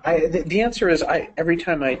 No. The answer is every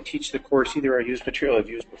time I teach the course, either I use material I've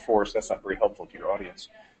used before, so that's not very helpful to your audience,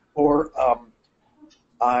 or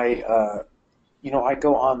I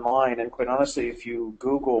go online, and quite honestly, if you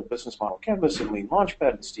Google Business Model Canvas and Lean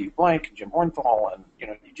Launchpad and Steve Blank and Jim Hornthal, and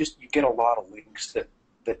you get a lot of links that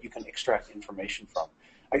you can extract information from.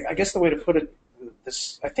 I guess the way to put it,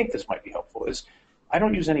 I think this might be helpful, is I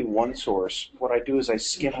don't use any one source. What I do is I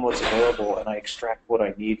skim what's available and I extract what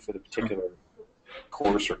I need for the particular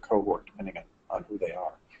course or cohort, depending on who they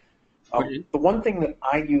are. The one thing that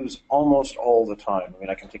I use almost all the time,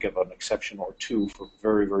 I can think of an exception or 2 for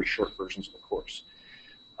very, very short versions of the course,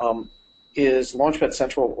 is Launchpad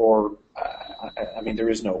Central, or, there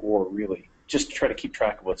is no or really, just to try to keep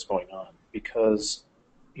track of what's going on. Because,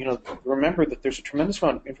 remember that there's a tremendous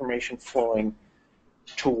amount of information flowing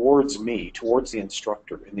towards me, towards the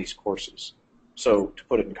instructor in these courses. So, to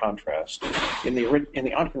put it in contrast, in the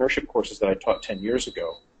entrepreneurship courses that I taught 10 years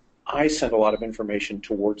ago, I sent a lot of information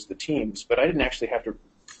towards the teams, but I didn't actually have to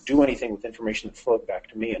do anything with information that flowed back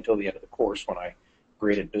to me until the end of the course when I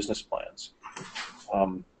graded business plans.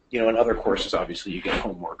 In other courses, obviously, you get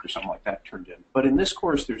homework or something like that turned in. But in this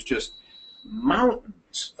course, there's just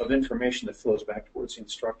mountains of information that flows back towards the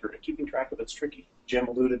instructor, and keeping track of it's tricky. Jim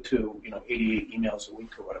alluded to, 88 emails a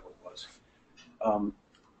week or whatever it was.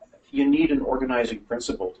 You need an organizing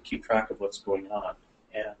principle to keep track of what's going on.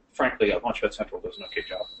 And frankly, Launchpad Central does an okay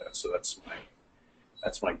job of that, so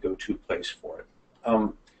that's my go-to place for it.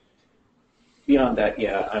 Beyond that,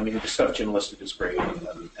 the stuff Jim listed is great,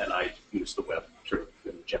 and I use the web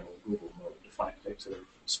to their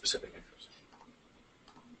specific interest.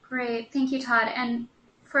 Great. Thank you, Todd. And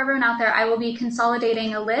for everyone out there, I will be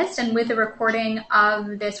consolidating a list, and with the recording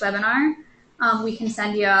of this webinar, we can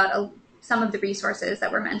send you out some of the resources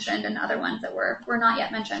that were mentioned and other ones that were not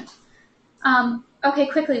yet mentioned. Okay,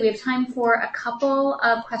 quickly, we have time for a couple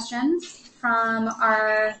of questions from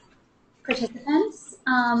our participants.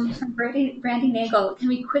 From Brandy Nagel, can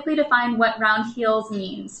we quickly define what round heels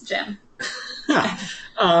means, Jim?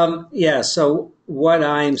 Yeah, so what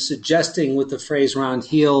I'm suggesting with the phrase round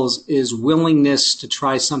heels is willingness to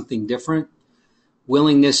try something different,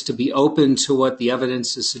 willingness to be open to what the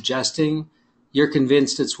evidence is suggesting. You're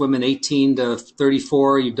convinced it's women 18 to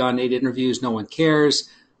 34, you've done 8 interviews, no one cares.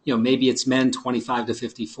 Maybe it's men 25 to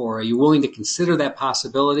 54. Are you willing to consider that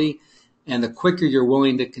possibility? And the quicker you're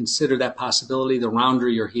willing to consider that possibility, the rounder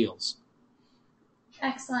your heels.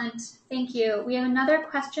 Excellent. Thank you. We have another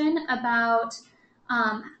question about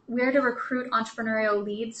where to recruit entrepreneurial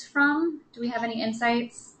leads from. Do we have any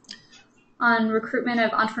insights on recruitment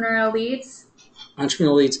of entrepreneurial leads?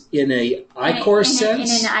 Entrepreneurial leads in a I-Corps sense?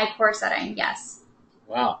 In an I-Corps setting, yes.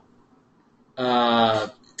 Wow.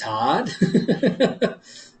 Todd?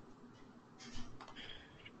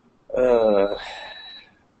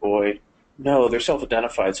 Boy. No, they're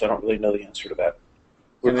self-identified, so I don't really know the answer to that.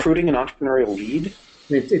 Recruiting an entrepreneurial lead?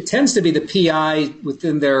 It tends to be the PI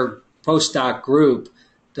within their postdoc group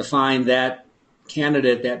to find that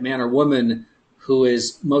candidate, that man or woman, who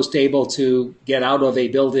is most able to get out of a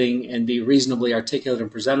building and be reasonably articulate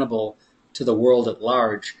and presentable to the world at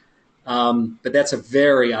large. But that's a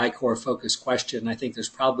very I-Corps focused question. I think there's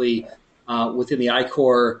probably within the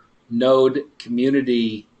I-Corps node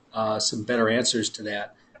community some better answers to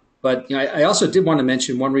that. But I also did want to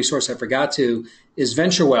mention one resource I forgot to is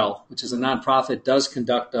VentureWell, which is a nonprofit, does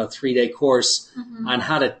conduct a 3-day course on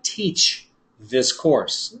how to teach this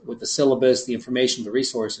course with the syllabus, the information, the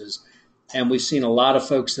resources. And we've seen a lot of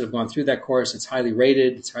folks that have gone through that course. It's highly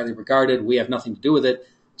rated. It's highly regarded. We have nothing to do with it,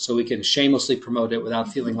 so we can shamelessly promote it without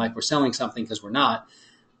feeling like we're selling something, because we're not.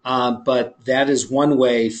 But that is one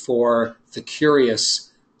way for the curious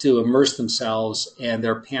to immerse themselves, and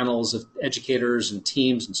their panels of educators and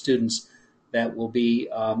teams and students that will be,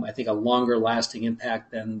 I think, a longer lasting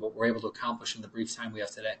impact than what we're able to accomplish in the brief time we have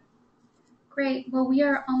today. Great. Well, we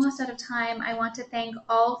are almost out of time. I want to thank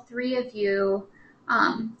all 3 of you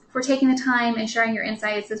for taking the time and sharing your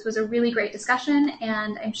insights. This was a really great discussion,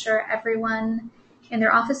 and I'm sure everyone in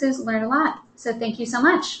their offices learned a lot. So thank you so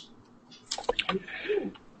much.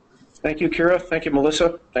 Thank you, Kira. Thank you,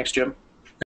 Melissa. Thanks, Jim.